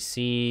 so we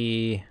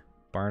see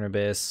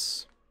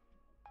Barnabas.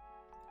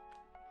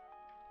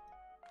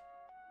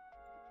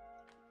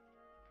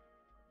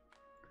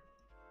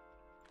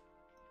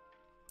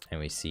 And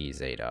we see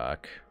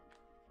Zadok.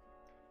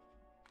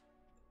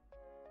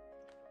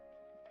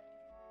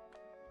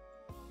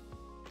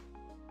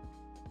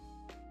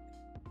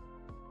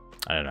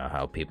 I don't know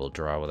how people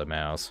draw with a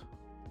mouse.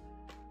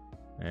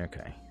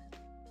 Okay.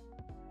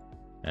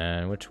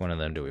 And which one of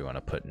them do we want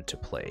to put into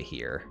play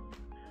here?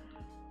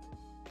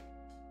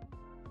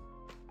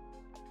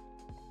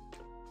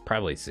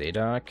 Probably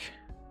Zadok.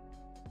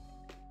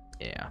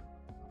 Yeah.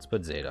 Let's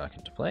put Zadok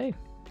into play.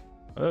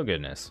 Oh,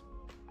 goodness.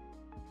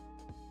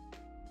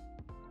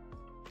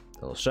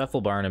 We'll shuffle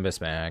Barnabas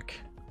back.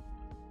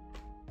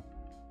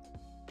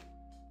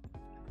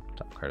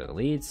 Top card of the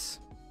leads.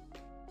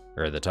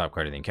 Or the top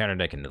card of the encounter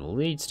deck into the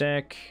leads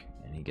deck.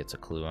 And he gets a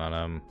clue on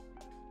him.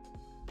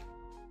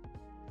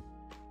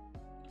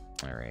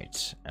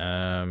 Alright.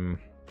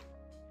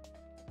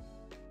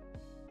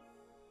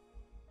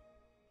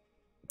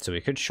 So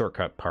we could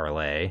shortcut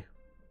parlay.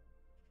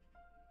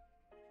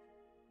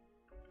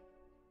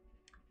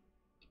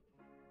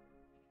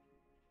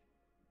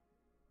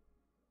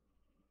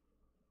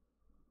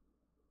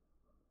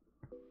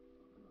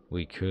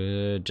 We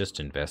could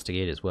just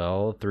investigate as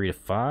well. 3 to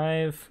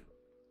 5.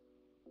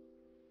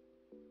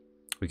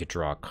 We could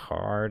draw a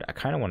card. I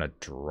kind of want to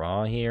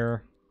draw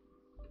here.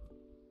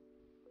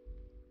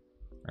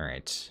 All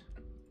right.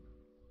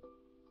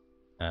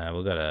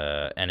 We'll go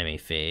to enemy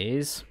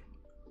phase.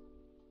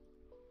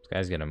 This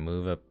guy's gonna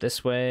move up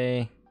this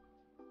way.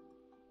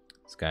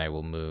 This guy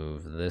will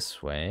move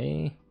this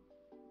way.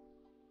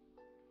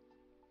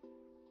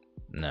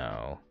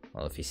 No.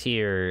 Well, if he's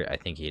here, I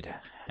think he'd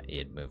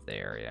move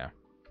there. Yeah.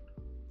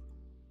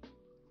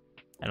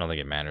 I don't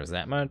think it matters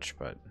that much,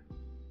 but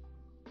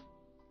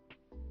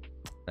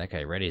that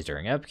guy readies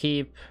during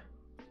upkeep.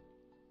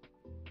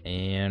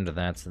 And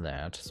that's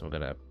that. So we're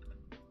gonna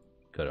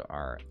go to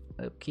our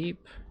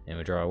upkeep and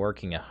we draw a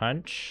working a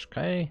hunch.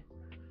 Okay.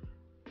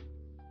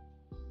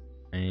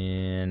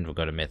 And we'll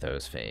go to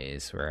Mythos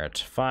phase. We're at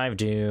 5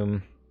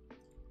 Doom.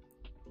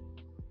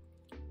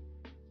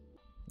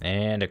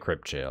 And a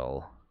Crypt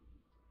Chill.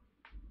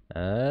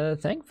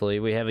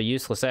 Thankfully we have a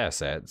useless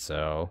asset,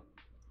 so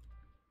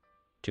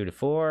 2 to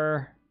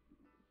 4.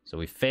 So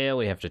we fail,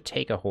 we have to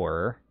take a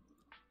horror.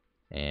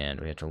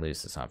 And we have to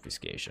lose this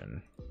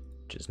obfuscation.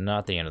 Which is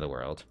not the end of the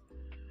world.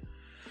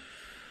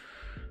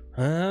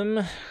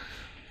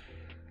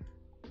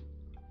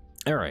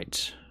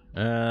 Alright.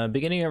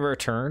 Beginning of our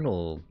turn,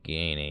 we'll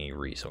gain a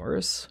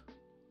resource.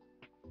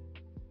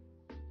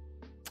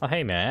 Oh,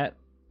 hey, Matt.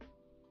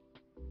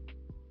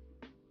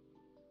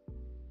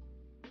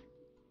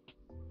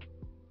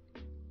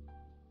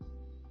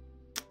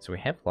 So we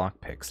have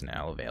lockpicks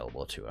now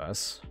available to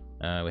us.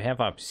 We have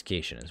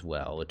obfuscation as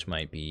well, which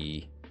might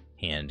be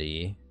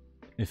handy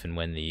if and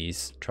when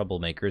these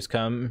troublemakers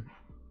come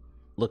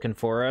looking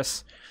for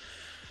us.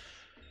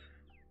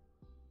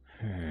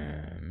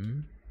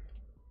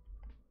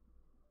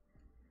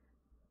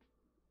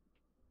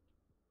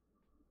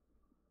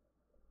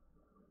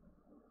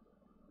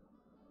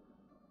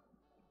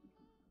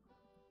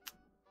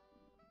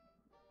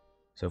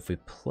 So if we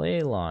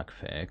play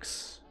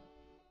lockpicks,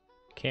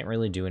 can't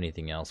really do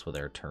anything else with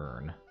our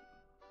turn.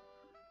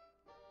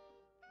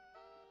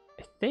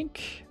 I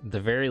think, at the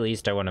very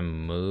least, I want to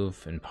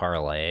move and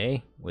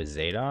parlay with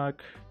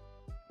Zadok.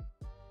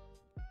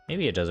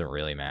 Maybe it doesn't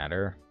really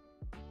matter.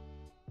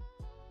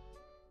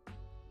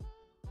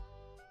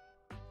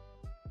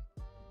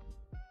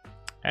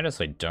 I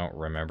honestly don't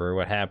remember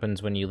what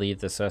happens when you leave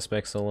the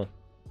suspects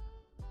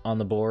on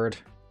the board.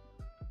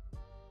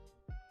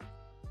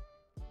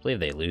 I believe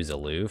they lose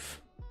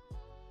aloof.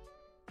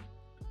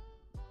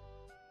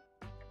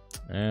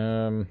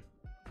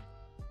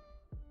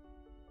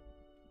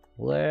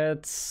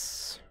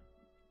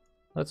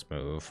 Let's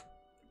move.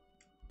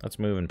 Let's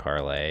move and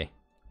parlay.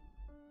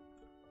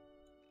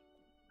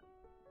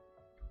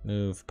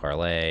 Move,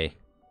 parlay.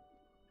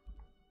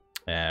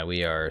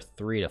 We are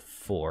 3 to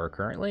 4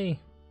 currently.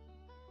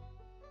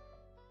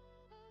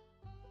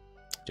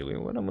 Do we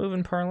want to move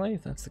and parlay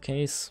if that's the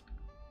case?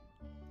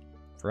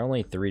 For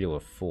only 3 to a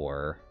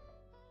 4.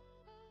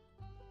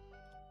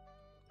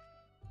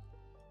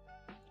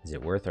 Is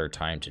it worth our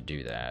time to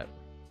do that?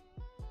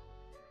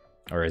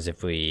 Or as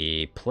if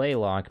we play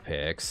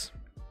lockpicks,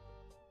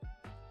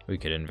 we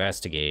could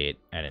investigate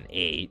at an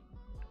 8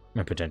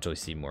 and potentially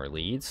see more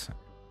leads.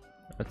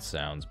 That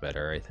sounds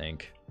better, I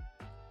think.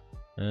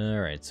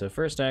 Alright, so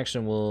first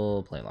action,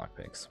 we'll play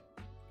lockpicks.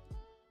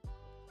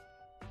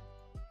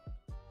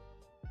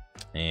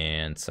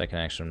 And second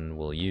action,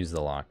 we'll use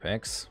the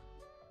lockpicks.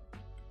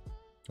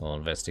 We'll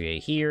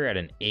investigate here at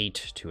an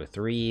 8 to a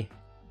 3.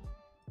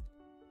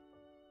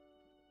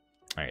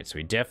 Alright, so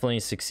we definitely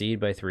succeed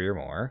by 3 or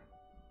more.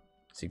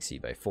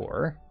 Succeed by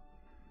 4.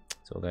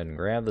 So we'll go ahead and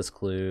grab this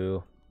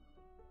clue.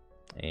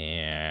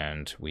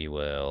 And we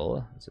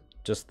will... Is it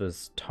just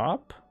this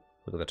top?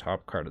 Look at the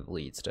top card of the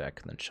leads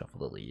deck, and then shuffle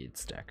the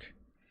leads deck.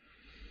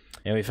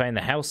 And we find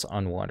the house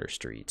on Water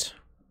Street.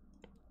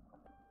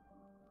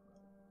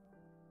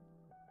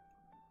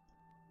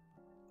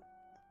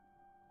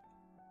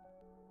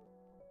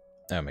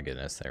 Oh my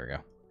goodness,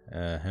 there we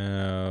go.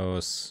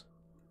 House.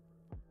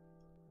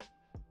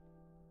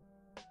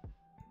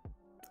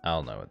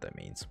 I'll know what that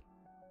means.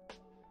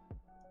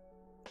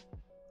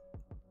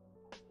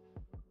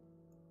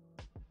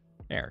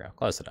 There we go,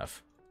 close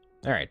enough.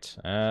 All right,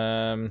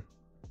 I'll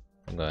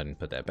go ahead and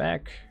put that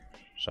back.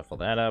 Shuffle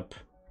that up.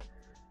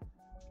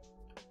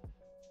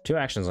 2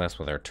 actions left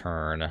with our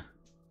turn.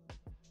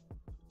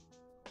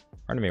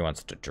 Part of me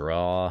wants to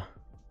draw.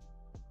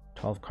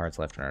 12 cards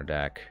left in our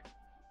deck.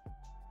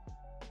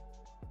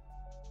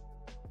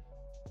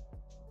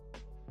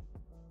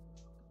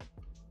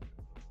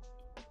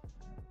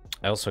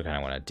 I also kind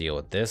of want to deal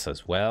with this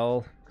as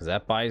well, because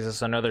that buys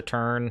us another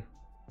turn.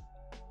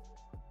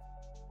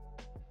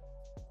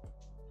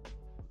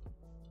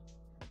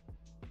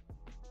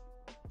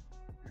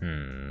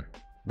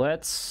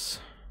 Let's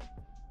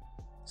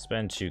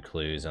spend 2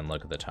 clues and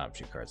look at the top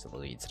 2 cards of the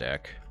leads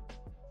deck.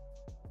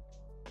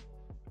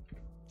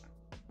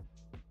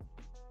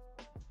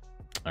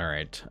 All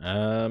right,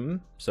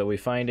 so we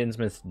find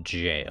Innsmouth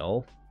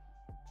Jail.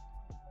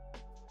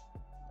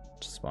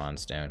 Which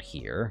spawns down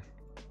here.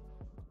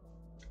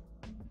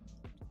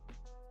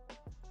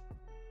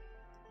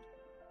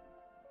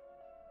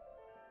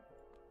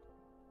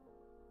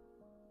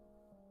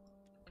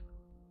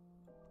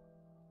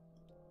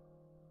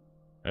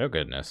 Oh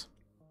goodness.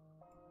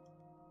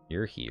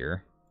 You're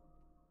here.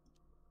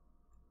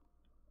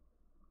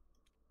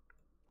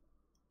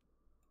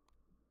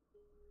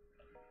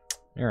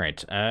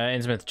 Alright,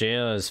 Innsmouth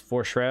Jail is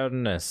 4 Shroud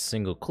and a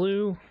single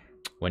clue.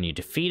 When you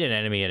defeat an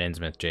enemy at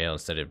Innsmouth Jail,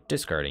 instead of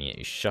discarding it,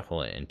 you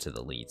shuffle it into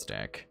the leads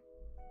deck.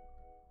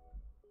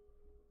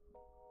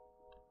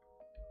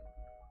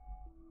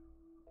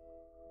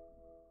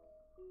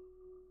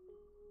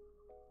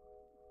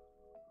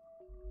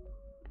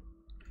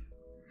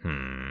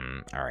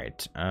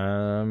 Alright,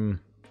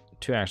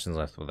 2 actions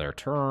left with our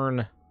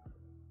turn.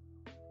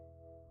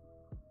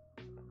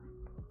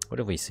 What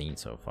have we seen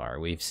so far?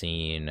 We've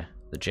seen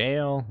the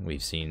jail,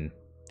 we've seen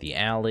the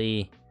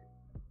alley,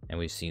 and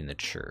we've seen the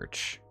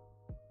church.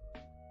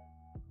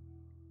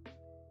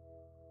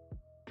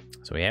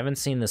 So we haven't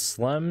seen the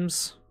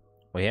slums,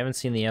 we haven't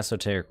seen the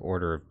Esoteric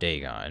Order of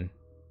Dagon.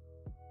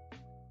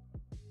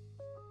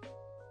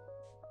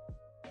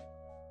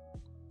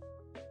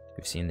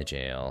 We've seen the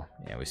jail,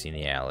 yeah, we've seen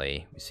the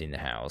alley, we've seen the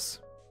house.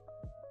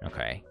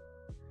 Okay.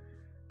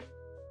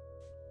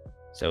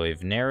 So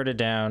we've narrowed it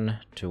down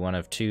to one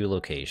of 2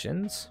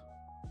 locations.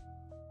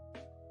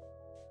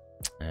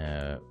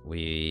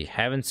 We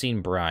haven't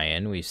seen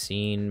Brian, we've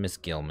seen Miss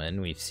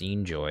Gilman, we've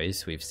seen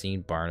Joyce, we've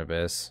seen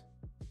Barnabas,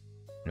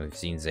 and we've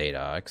seen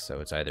Zadok, so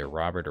it's either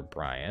Robert or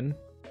Brian.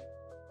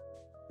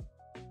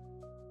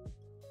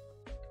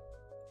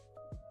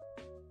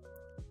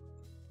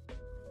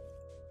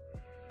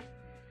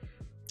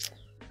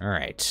 All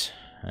right.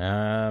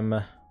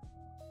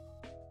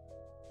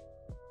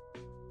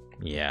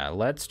 Yeah,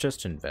 let's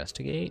just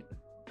investigate.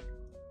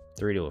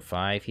 3 to a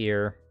 5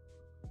 here.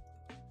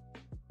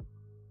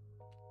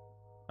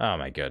 Oh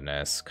my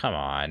goodness, come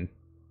on.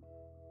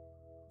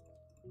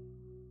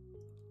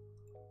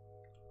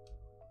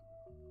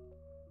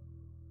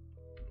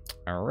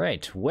 All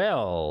right,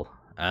 well,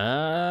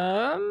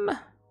 that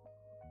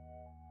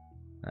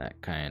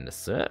kind of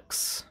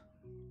sucks.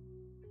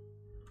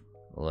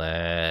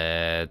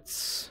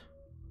 Let's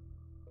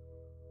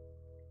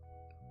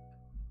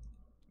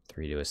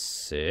 3 to a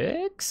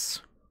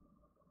 6.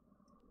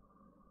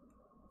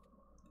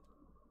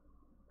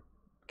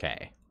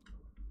 Okay.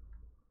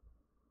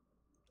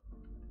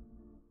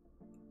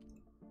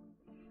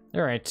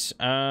 All right.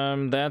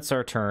 That's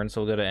our turn.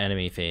 So we'll go to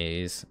enemy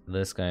phase.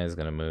 This guy is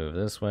gonna move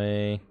this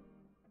way.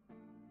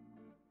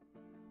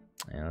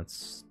 Yeah,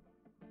 let's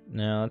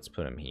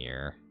put him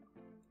here.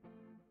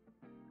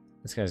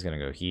 This guy's gonna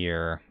go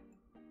here.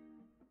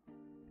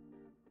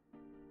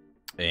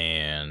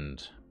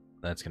 And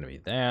that's gonna be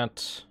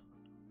that.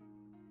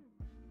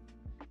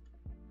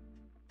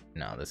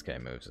 No, this guy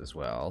moves as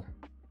well.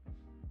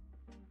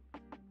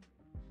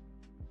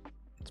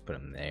 Let's put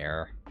him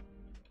there.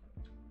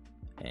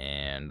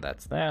 And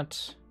that's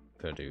that.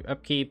 Go to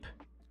upkeep.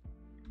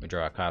 We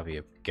draw a copy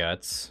of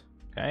Guts.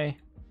 Okay.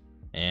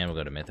 And we'll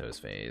go to Mythos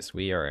phase.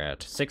 We are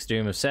at 6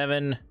 Doom of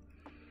 7.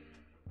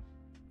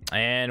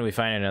 And we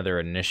find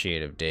another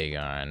Initiate of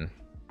Dagon.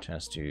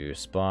 Just to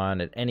spawn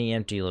at any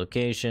empty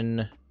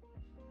location.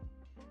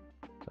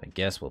 So I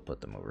guess we'll put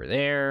them over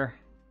there.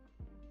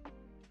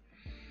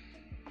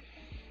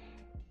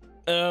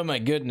 Oh my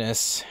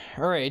goodness.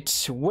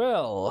 Alright,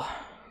 well.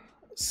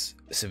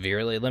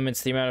 Severely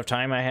limits the amount of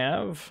time I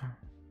have.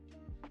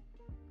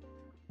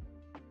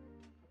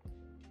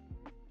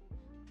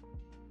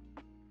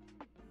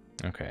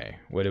 Okay,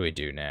 what do we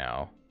do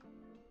now?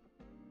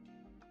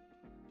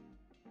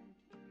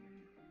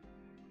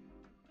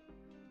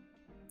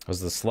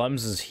 Because the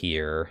slums is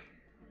here.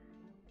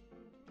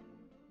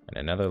 And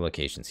another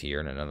location's here,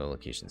 and another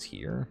location's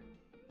here.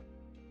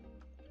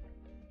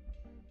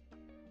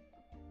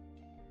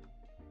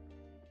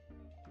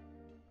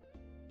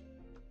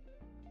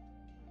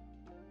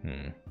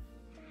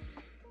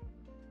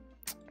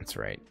 That's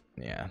right.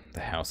 Yeah,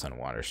 the house on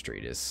Water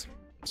Street is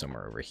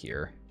somewhere over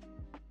here.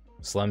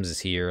 Slums is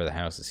here, the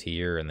house is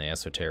here, and the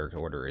Esoteric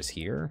Order is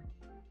here.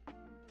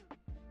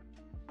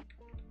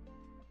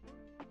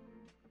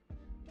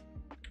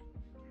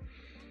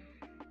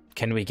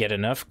 Can we get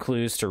enough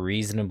clues to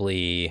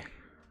reasonably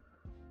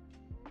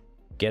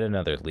get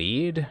another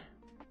lead?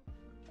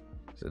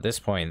 So at this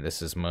point,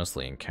 this is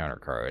mostly encounter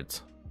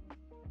cards.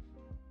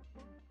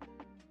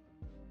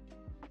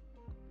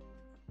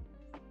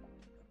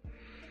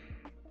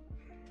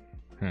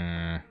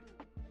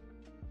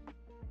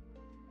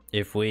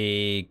 If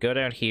we go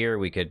down here,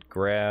 we could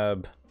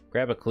grab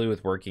a clue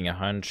with working a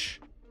hunch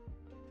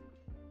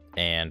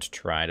and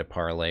try to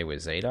parlay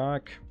with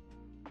Zadok.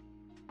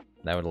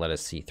 That would let us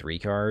see 3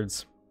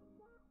 cards.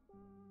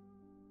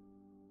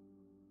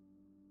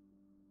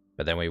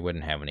 But then we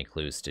wouldn't have any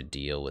clues to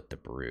deal with the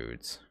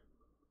broods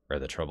or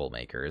the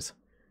troublemakers.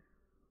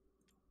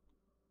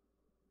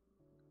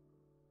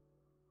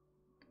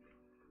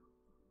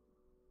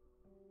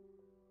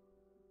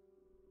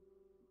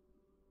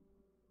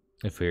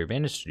 If we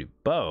managed to do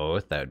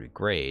both, that would be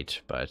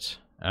great, but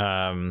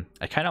I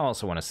kind of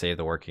also want to save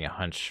the working a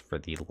hunch for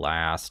the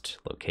last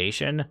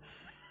location.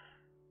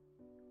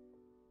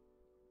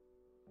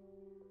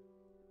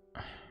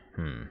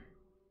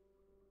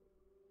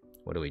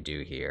 What do we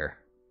do here?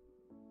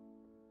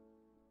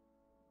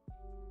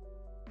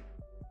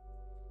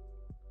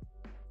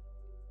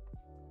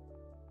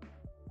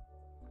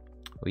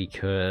 We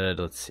could,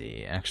 let's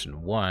see,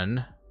 action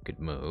 1, good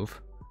move.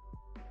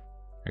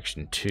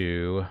 Action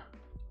 2.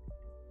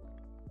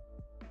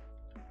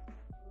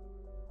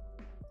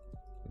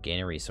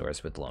 Gain a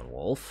resource with Lone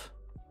Wolf.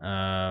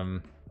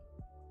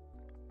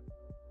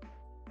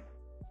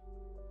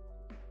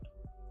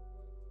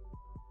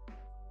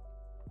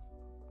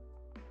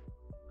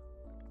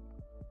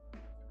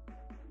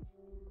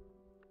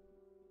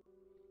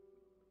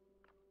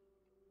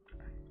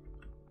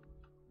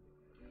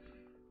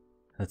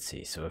 Let's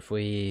see, so if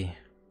we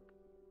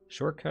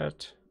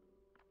shortcut,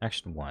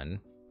 action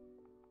 1,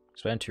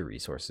 spend 2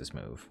 resources,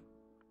 move.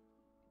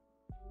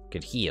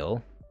 Could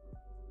heal.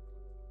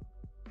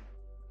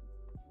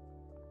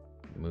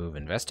 Move,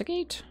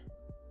 investigate?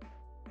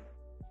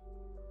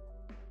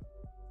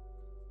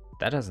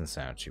 That doesn't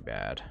sound too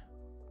bad.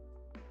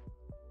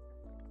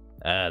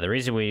 The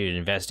reason we would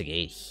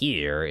investigate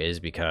here is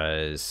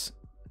because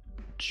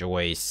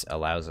Joyce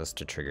allows us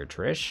to trigger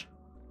Trish.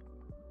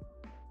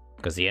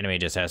 Because the enemy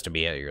just has to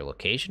be at your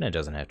location, it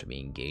doesn't have to be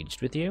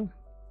engaged with you.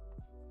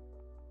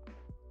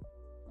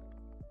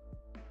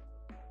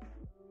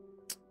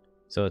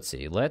 So let's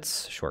see,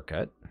 let's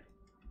shortcut.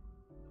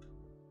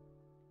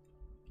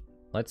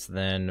 Let's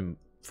then,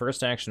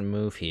 first action,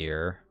 move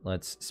here.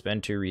 Let's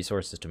spend 2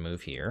 resources to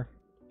move here.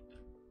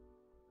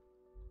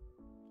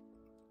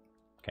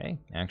 Okay,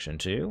 action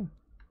 2.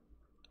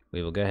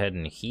 We will go ahead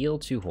and heal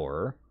 2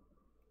 horror.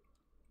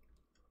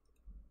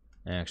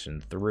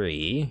 Action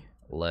 3,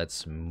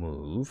 let's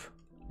move.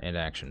 And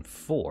action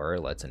 4,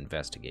 let's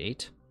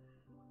investigate.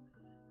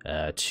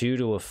 2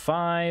 to a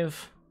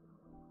 5.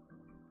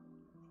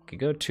 Could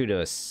go 2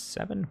 to a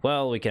 7.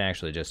 Well, we can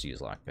actually just use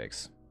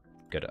lockpicks.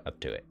 Go to up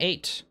to an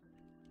 8.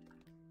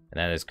 And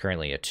that is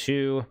currently a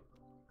 2.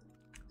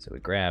 So we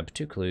grab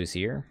 2 clues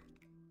here.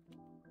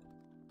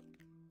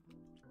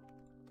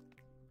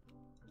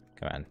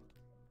 Come on.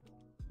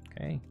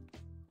 Okay.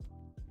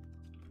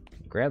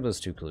 Grab those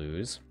 2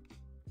 clues.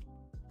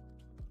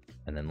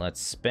 And then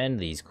let's spend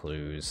these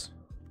clues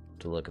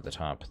to look at the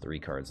top 3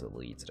 cards of the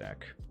leads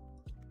deck.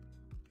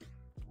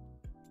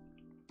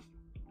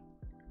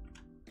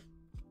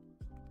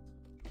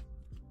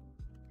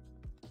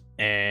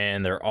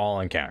 And they're all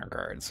encounter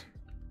cards,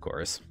 of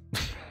course.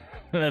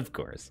 Of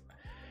course.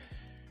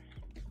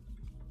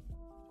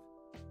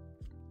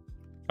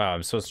 Oh,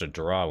 I'm supposed to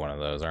draw one of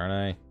those, aren't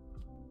I?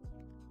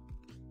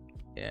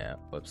 Yeah,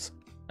 whoops.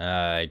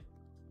 I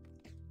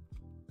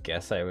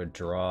guess I would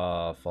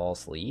draw a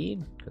false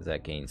lead, because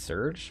that gains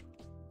surge.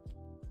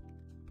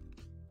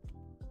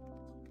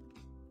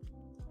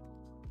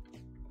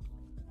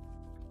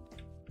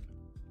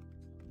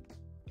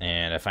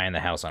 And I find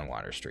the house on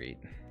Water Street.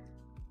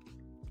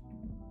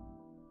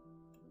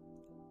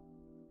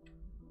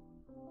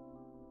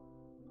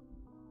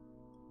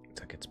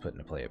 Gets put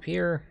into play up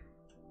here.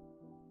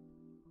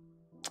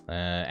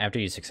 After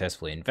you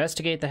successfully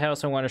investigate the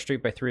house on Water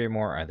Street by 3 or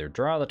more, either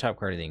draw the top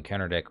card of the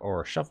encounter deck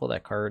or shuffle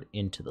that card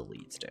into the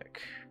leads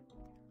deck.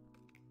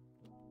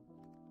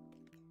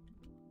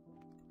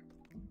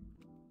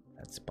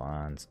 It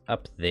spawns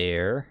up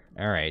there.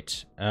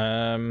 Alright.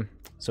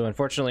 So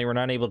unfortunately we're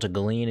not able to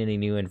glean any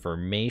new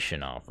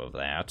information off of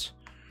that.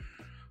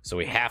 So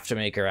we have to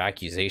make our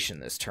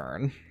accusation this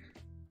turn.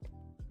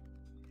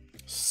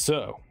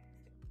 So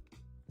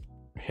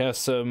we have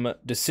some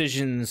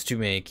decisions to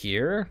make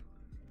here.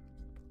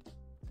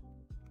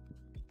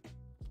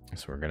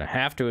 So we're gonna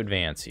have to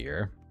advance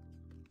here.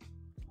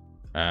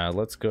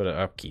 Let's go to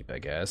upkeep, I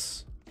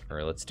guess.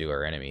 Or let's do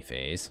our enemy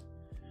phase.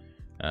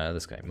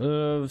 This guy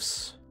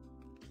moves.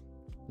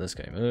 This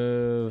guy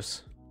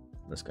moves.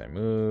 This guy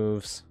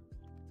moves.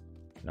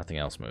 Nothing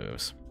else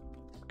moves.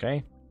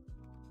 Okay.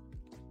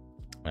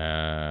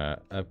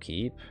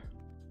 Upkeep.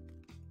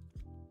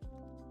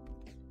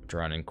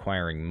 Draw an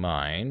inquiring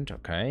mind.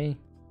 Okay.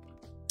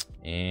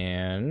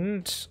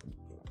 And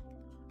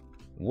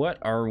what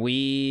are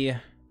we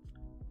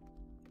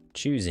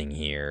choosing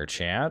here,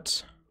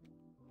 chat?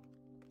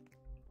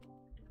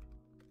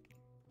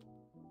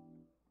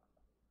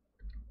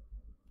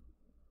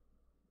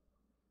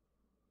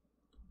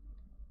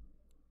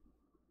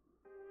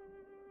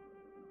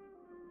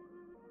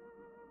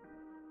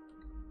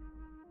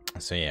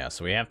 So yeah,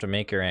 so we have to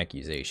make our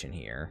accusation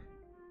here.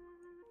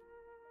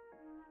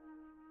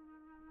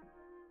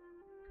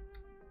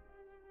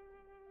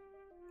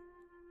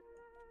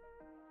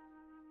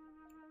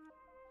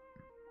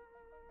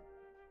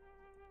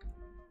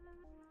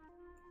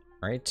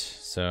 Right,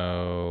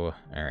 so,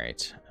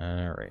 alright.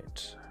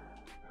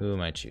 Who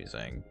am I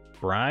choosing?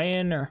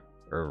 Brian or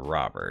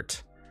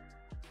Robert?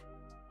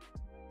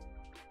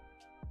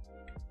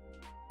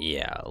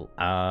 Yeah,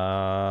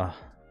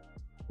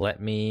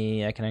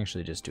 I can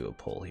actually just do a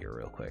poll here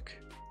real quick.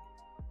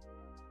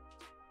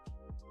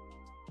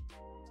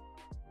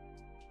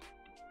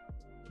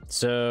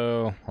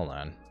 So, hold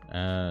on.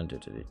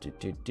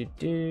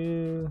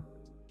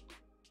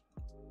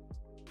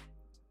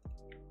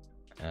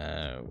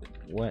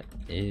 What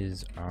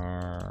is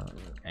our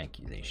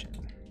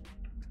accusation?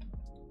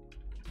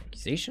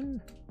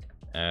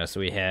 So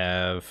we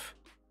have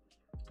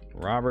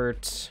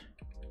Robert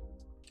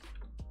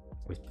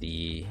with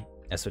the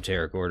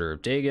Esoteric Order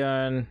of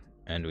Dagon,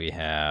 and we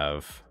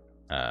have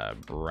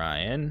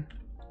Brian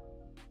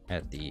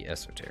at the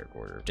Esoteric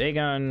Order of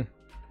Dagon,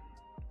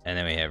 and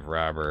then we have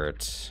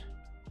Robert.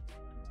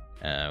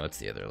 What's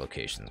the other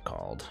location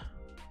called?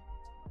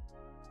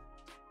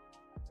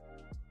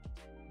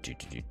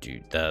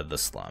 The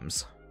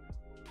slums.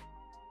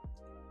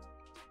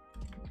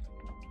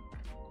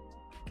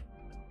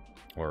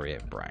 Or we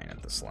have Brian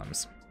at the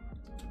slums.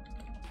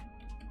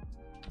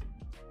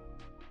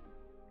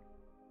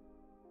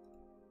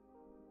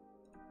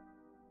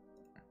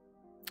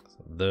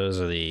 So those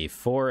are the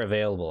 4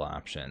 available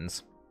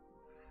options.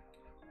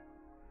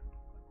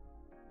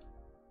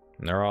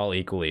 And they're all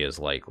equally as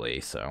likely,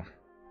 so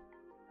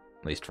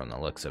at least from the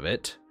looks of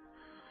it.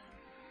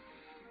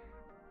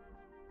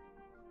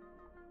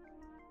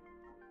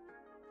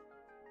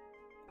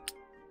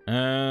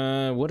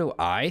 What do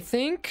I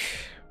think?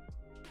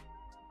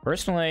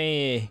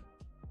 Personally,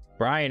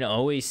 Brian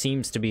always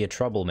seems to be a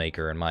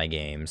troublemaker in my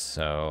games,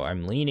 so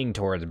I'm leaning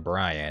towards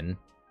Brian.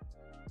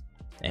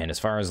 And as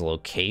far as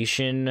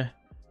location,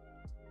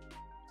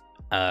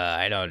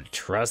 I don't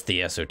trust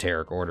the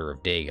Esoteric Order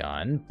of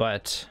Dagon,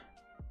 but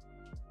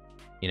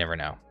you never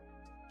know.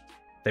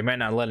 They might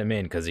not let him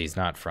in because he's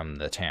not from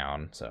the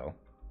town, so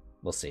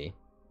we'll see.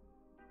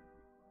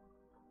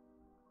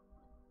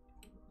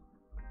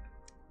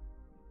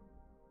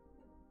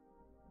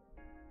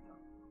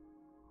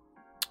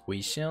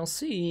 We shall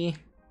see.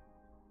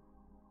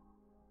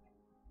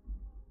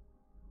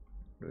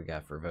 What do we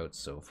got for votes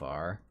so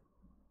far?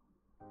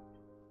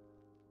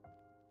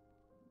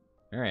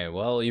 Alright,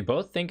 well, you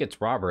both think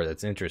it's Robert.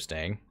 That's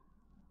interesting.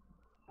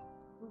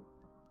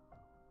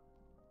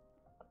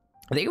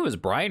 I think it was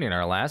Brian in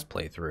our last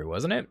playthrough,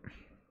 wasn't it?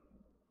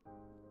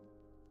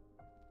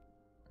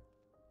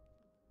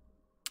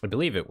 I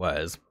believe it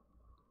was.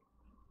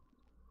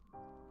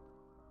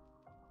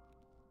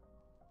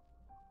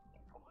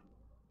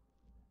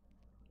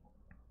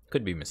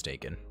 Could be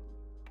mistaken.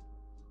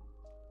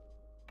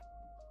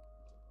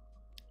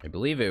 I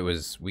believe it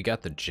was, we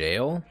got the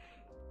jail,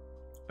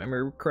 if I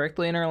remember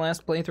correctly, in our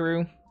last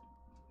playthrough.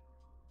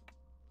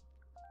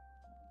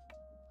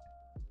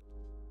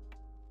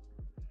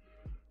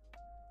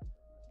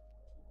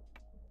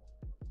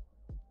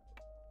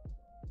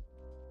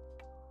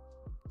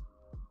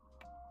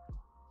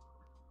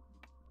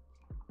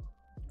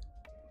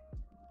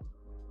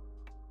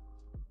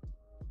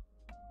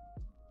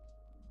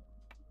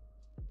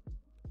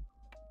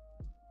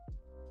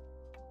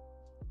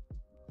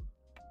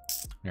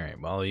 All right,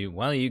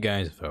 while you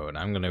guys vote,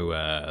 I'm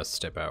gonna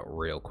step out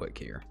real quick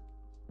here.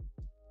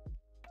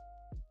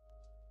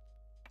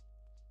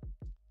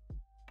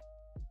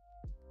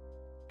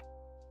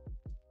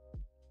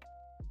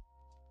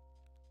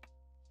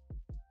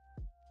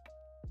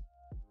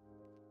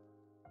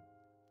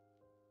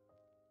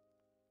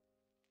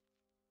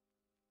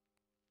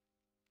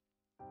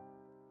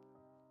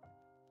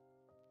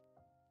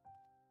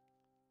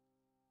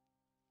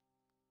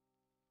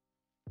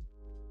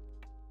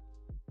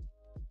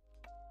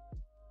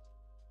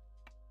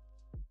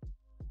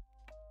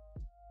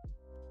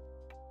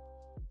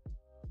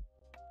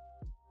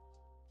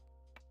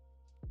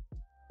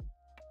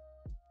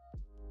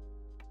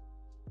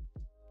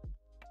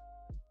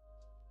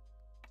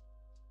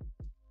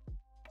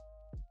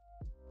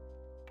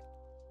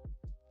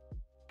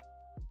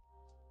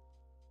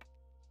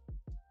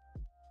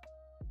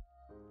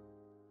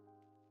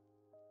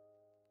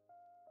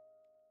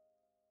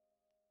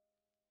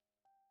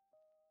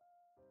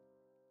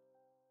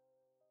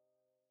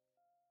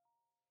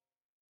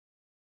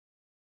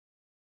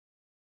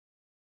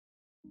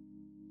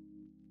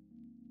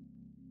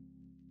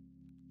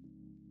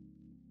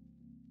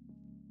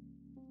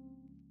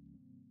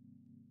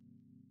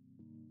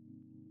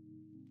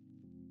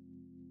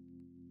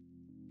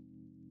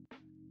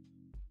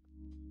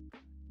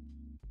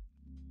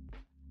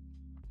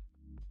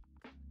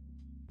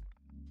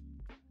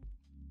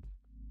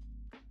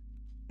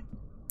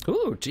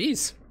 Ooh,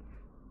 jeez.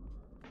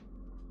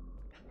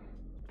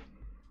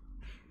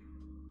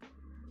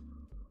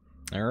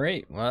 All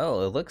right,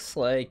 well, it looks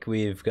like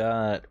we've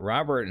got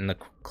Robert in the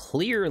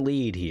clear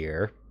lead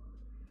here.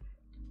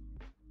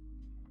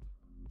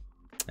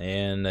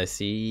 And I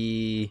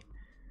see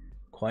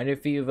quite a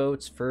few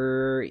votes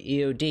for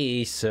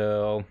EOD,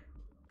 so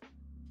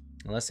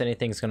unless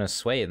anything's going to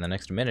sway in the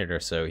next minute or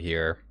so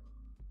here,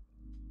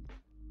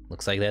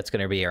 looks like that's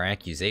going to be our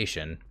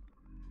accusation.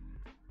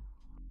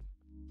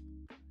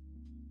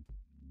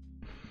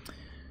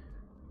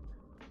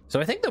 So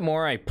I think the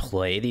more I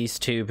play these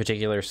two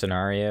particular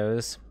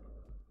scenarios,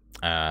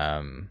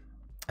 I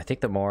think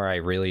the more I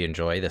really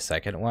enjoy the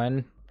second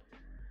one.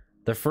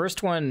 The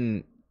first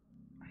one,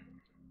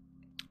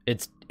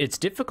 it's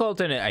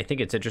difficult, and I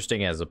think it's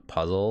interesting as a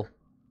puzzle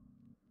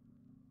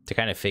to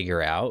kind of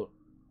figure out,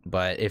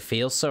 but it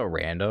feels so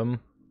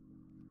random.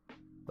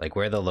 Like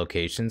where the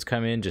locations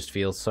come in just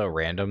feels so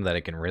random that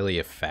it can really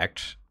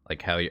affect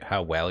like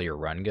how well your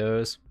run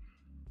goes,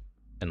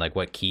 and like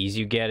what keys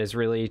you get is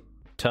really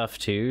tough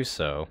too.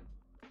 So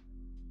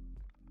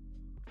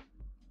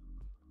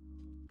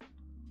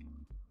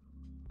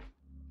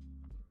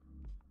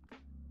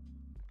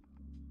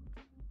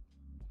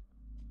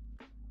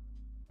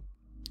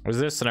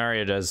this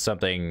scenario does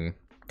something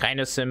kind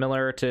of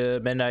similar to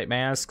Midnight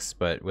Masks,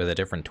 but with a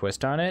different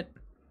twist on it,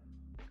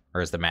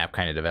 or as the map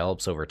kind of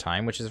develops over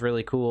time, which is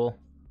really cool.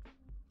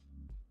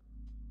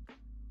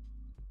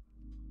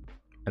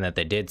 And that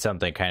they did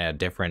something kind of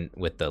different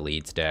with the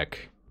leads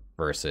deck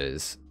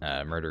versus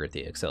Murder at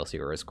the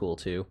Excelsior is cool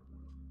too.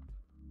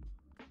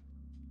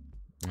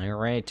 All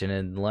right, and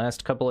in the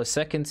last couple of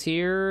seconds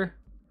here,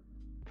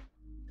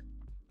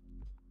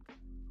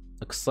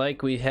 looks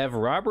like we have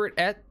Robert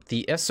at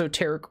the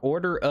Esoteric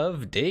Order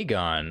of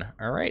Dagon.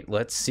 All right,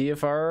 let's see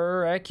if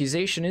our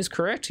accusation is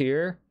correct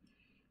here.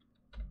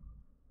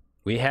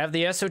 We have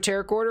the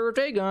Esoteric Order of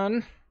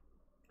Dagon.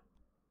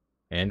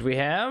 And we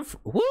have...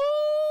 Woo!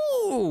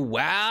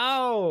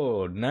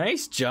 Wow!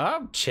 Nice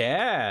job,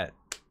 chat.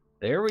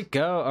 There we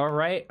go. All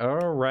right,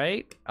 all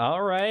right,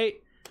 all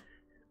right.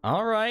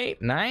 All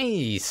right,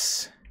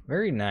 nice.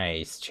 Very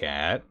nice,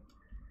 chat.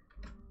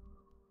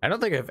 I don't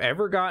think I've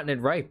ever gotten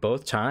it right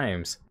both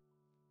times.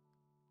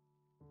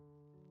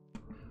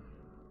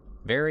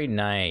 Very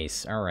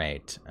nice. All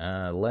right,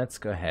 let's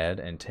go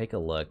ahead and take a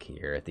look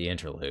here at the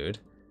interlude,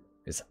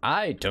 because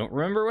I don't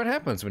remember what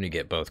happens when you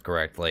get both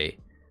correctly.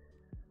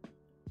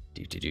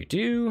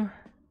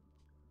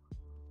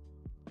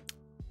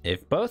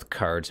 If both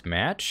cards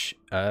match,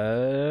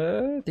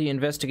 the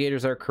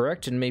investigators are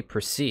correct and may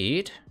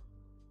proceed.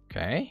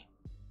 Okay.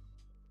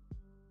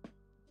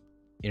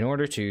 In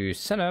order to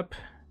set up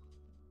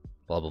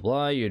blah blah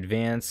blah, you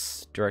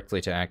advance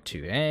directly to Act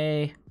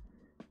 2A,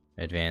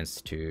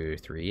 advance to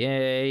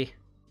 3A,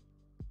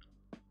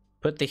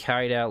 put the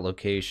hideout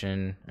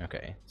location.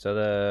 Okay, so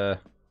the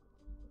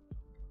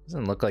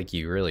doesn't look like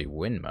you really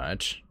win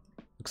much.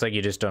 Looks like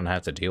you just don't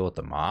have to deal with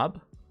the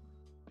mob.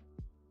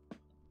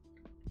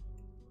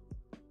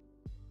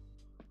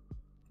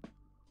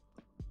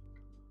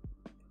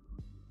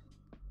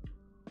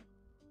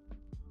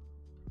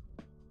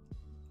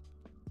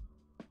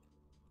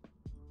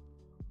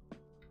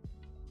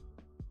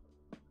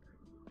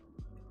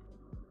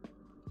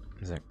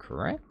 Is that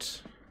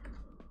correct?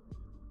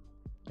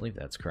 I believe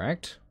that's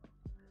correct.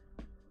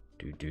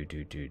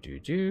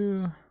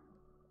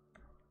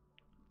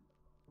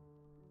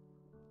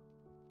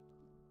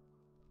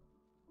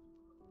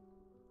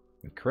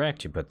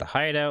 Correct, you put the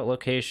hideout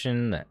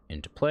location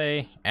into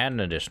play, add an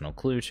additional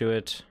clue to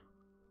it.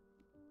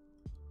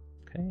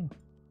 Okay.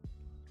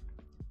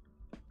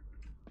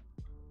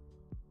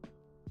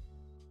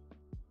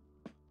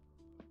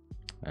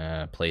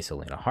 Place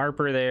Elina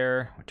Harper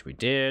there, which we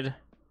did.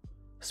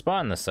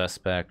 Spawn the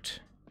suspect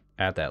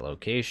at that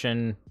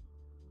location.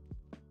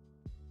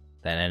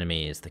 That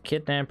enemy is the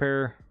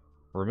kidnapper.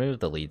 Remove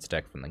the leads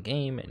deck from the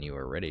game, and you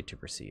are ready to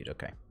proceed.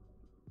 Okay.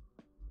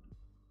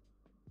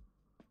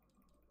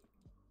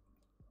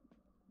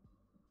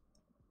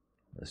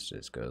 This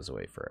just goes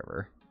away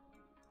forever.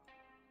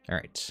 All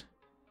right.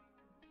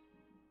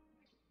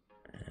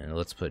 And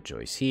let's put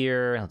Joyce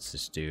here. Let's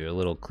just do a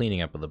little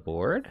cleaning up of the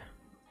board.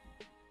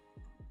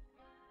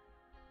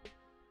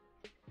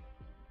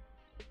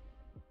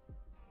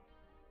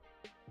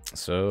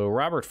 So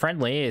Robert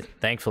Friendly,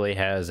 thankfully,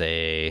 has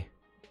a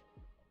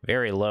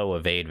very low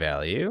evade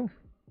value.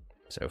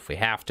 So if we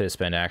have to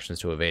spend actions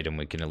to evade him,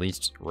 we can at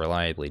least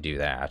reliably do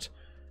that.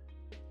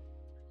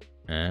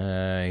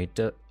 He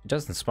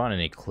doesn't spawn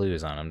any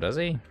clues on him, does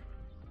he?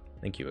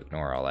 I think you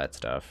ignore all that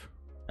stuff.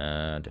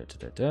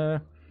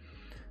 The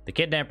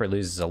kidnapper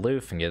loses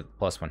aloof and gets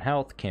 +1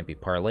 health, can't be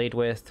parlayed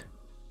with.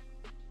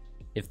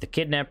 If the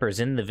kidnapper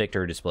is in the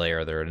victor display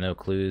or there are no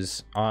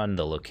clues on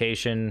the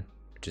location,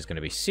 which is going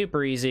to be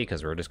super easy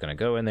because we're just going to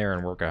go in there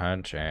and work a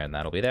hunch, and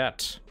that'll be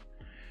that.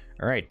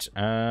 All right,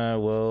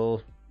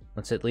 well,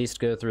 let's at least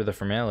go through the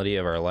formality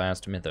of our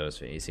last Mythos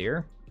phase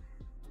here.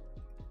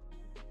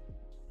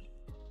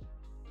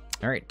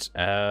 All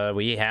right,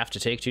 we have to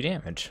take 2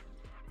 damage.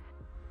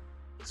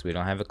 because we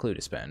don't have a clue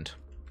to spend.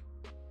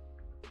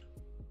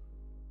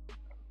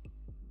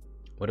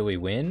 What do we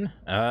win?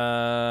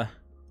 I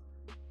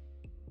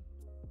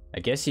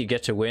guess you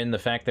get to win the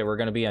fact that we're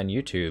going to be on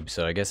YouTube,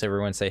 so I guess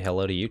everyone say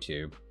hello to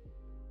YouTube.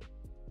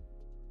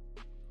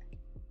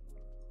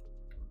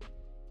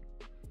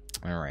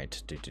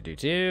 Alright,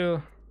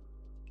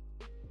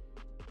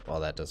 Well,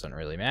 that doesn't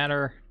really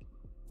matter.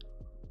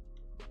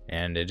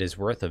 And it is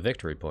worth a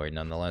victory point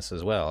nonetheless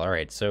as well.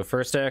 Alright, so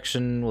first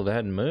action, we'll go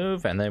ahead and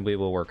move, and then we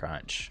will work a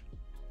hunch.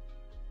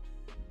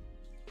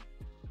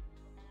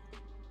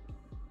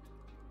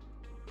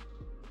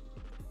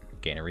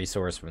 Gain a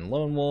resource from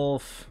Lone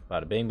Wolf.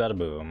 Bada bing, bada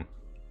boom.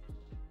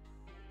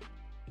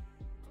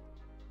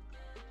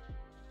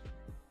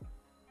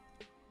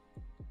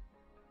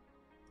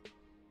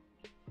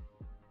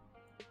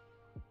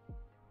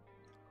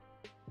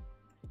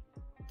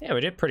 Yeah,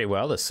 we did pretty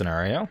well this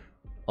scenario,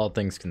 all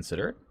things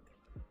considered.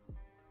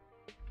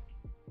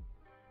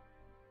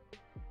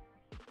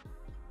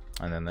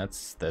 And then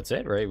that's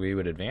it, right? We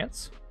would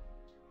advance.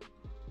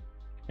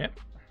 Yep.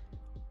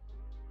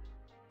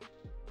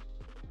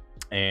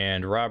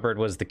 And Robert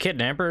was the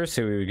kidnapper,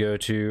 so we would go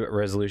to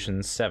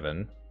resolution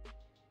 7.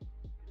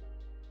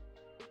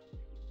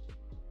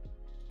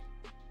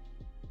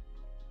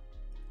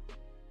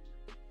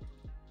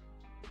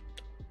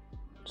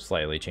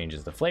 Slightly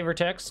changes the flavor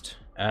text.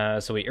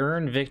 So we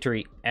earned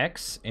victory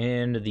X,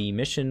 and the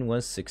mission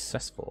was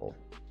successful.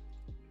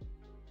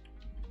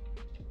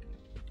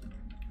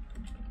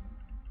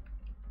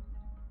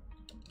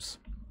 Oops.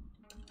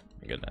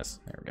 My goodness,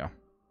 there we go.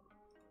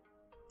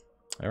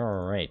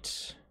 All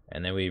right,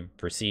 and then we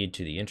proceed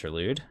to the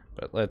interlude,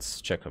 but let's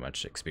check how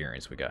much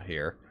experience we got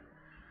here.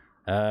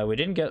 We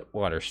didn't get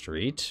Water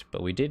Street,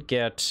 but we did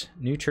get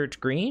New Church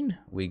Green.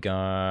 We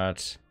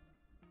got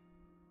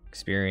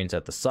experience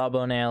at the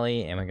Sawbone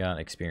Alley, and we got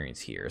experience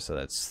here, so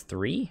that's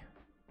 3.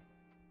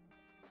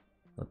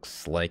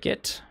 Looks like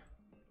it.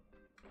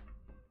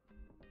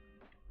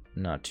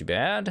 Not too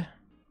bad.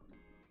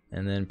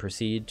 And then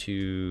proceed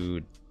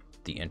to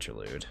the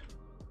interlude,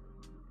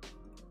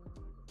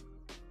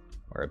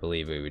 where I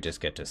believe we would just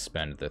get to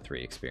spend the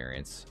 3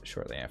 experience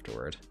shortly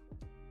afterward.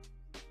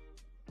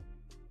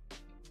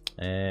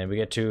 And we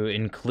get to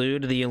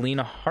include the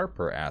Elina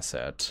Harper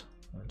asset.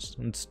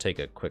 Let's take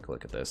a quick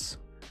look at this.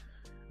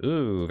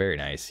 Ooh, very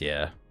nice,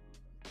 yeah.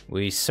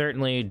 We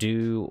certainly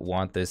do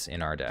want this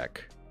in our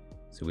deck.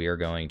 So we are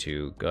going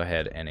to go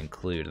ahead and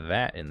include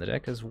that in the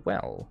deck as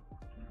well.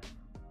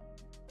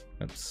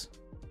 Oops.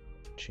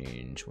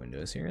 Change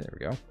windows here, there we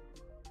go.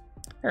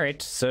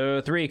 Alright,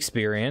 so 3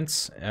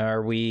 experience.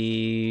 Are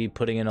we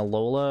putting in a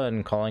Lola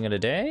and calling it a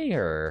day,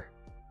 or?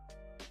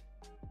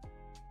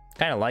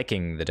 Kind of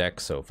liking the deck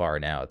so far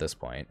now at this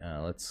point.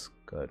 Let's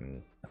go ahead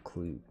and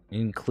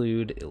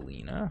include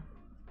Elina.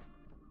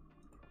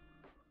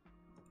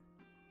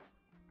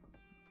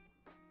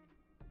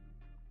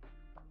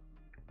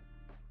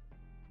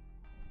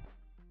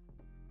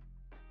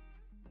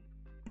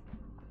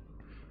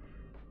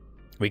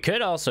 We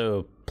could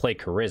also play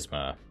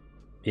Charisma.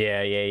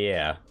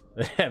 Yeah.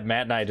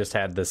 Matt and I just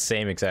had the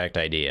same exact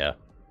idea.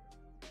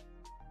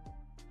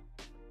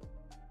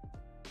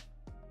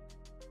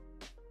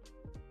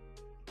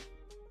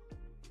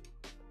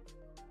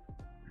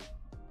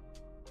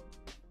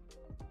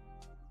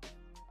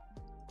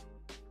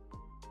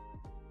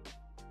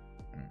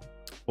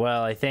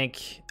 Well, I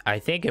think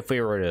if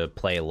we were to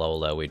play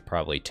Lola, we'd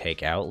probably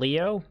take out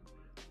Leo.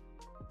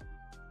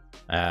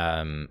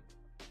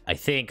 I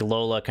think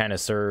Lola kind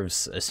of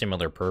serves a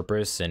similar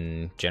purpose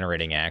in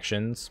generating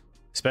actions,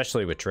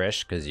 especially with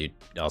Trish, because you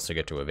also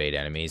get to evade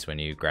enemies when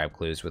you grab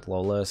clues with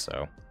Lola,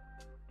 so.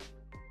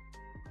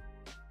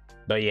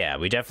 But yeah,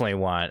 we definitely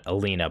want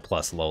Elina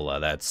plus Lola.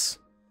 That's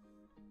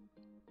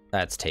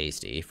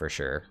tasty for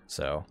sure.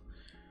 So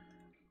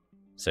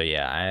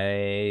yeah,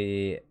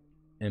 I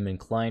am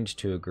inclined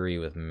to agree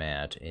with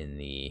Matt in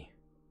the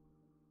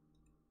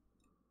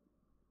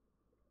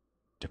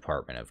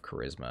department of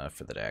Charisma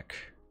for the deck.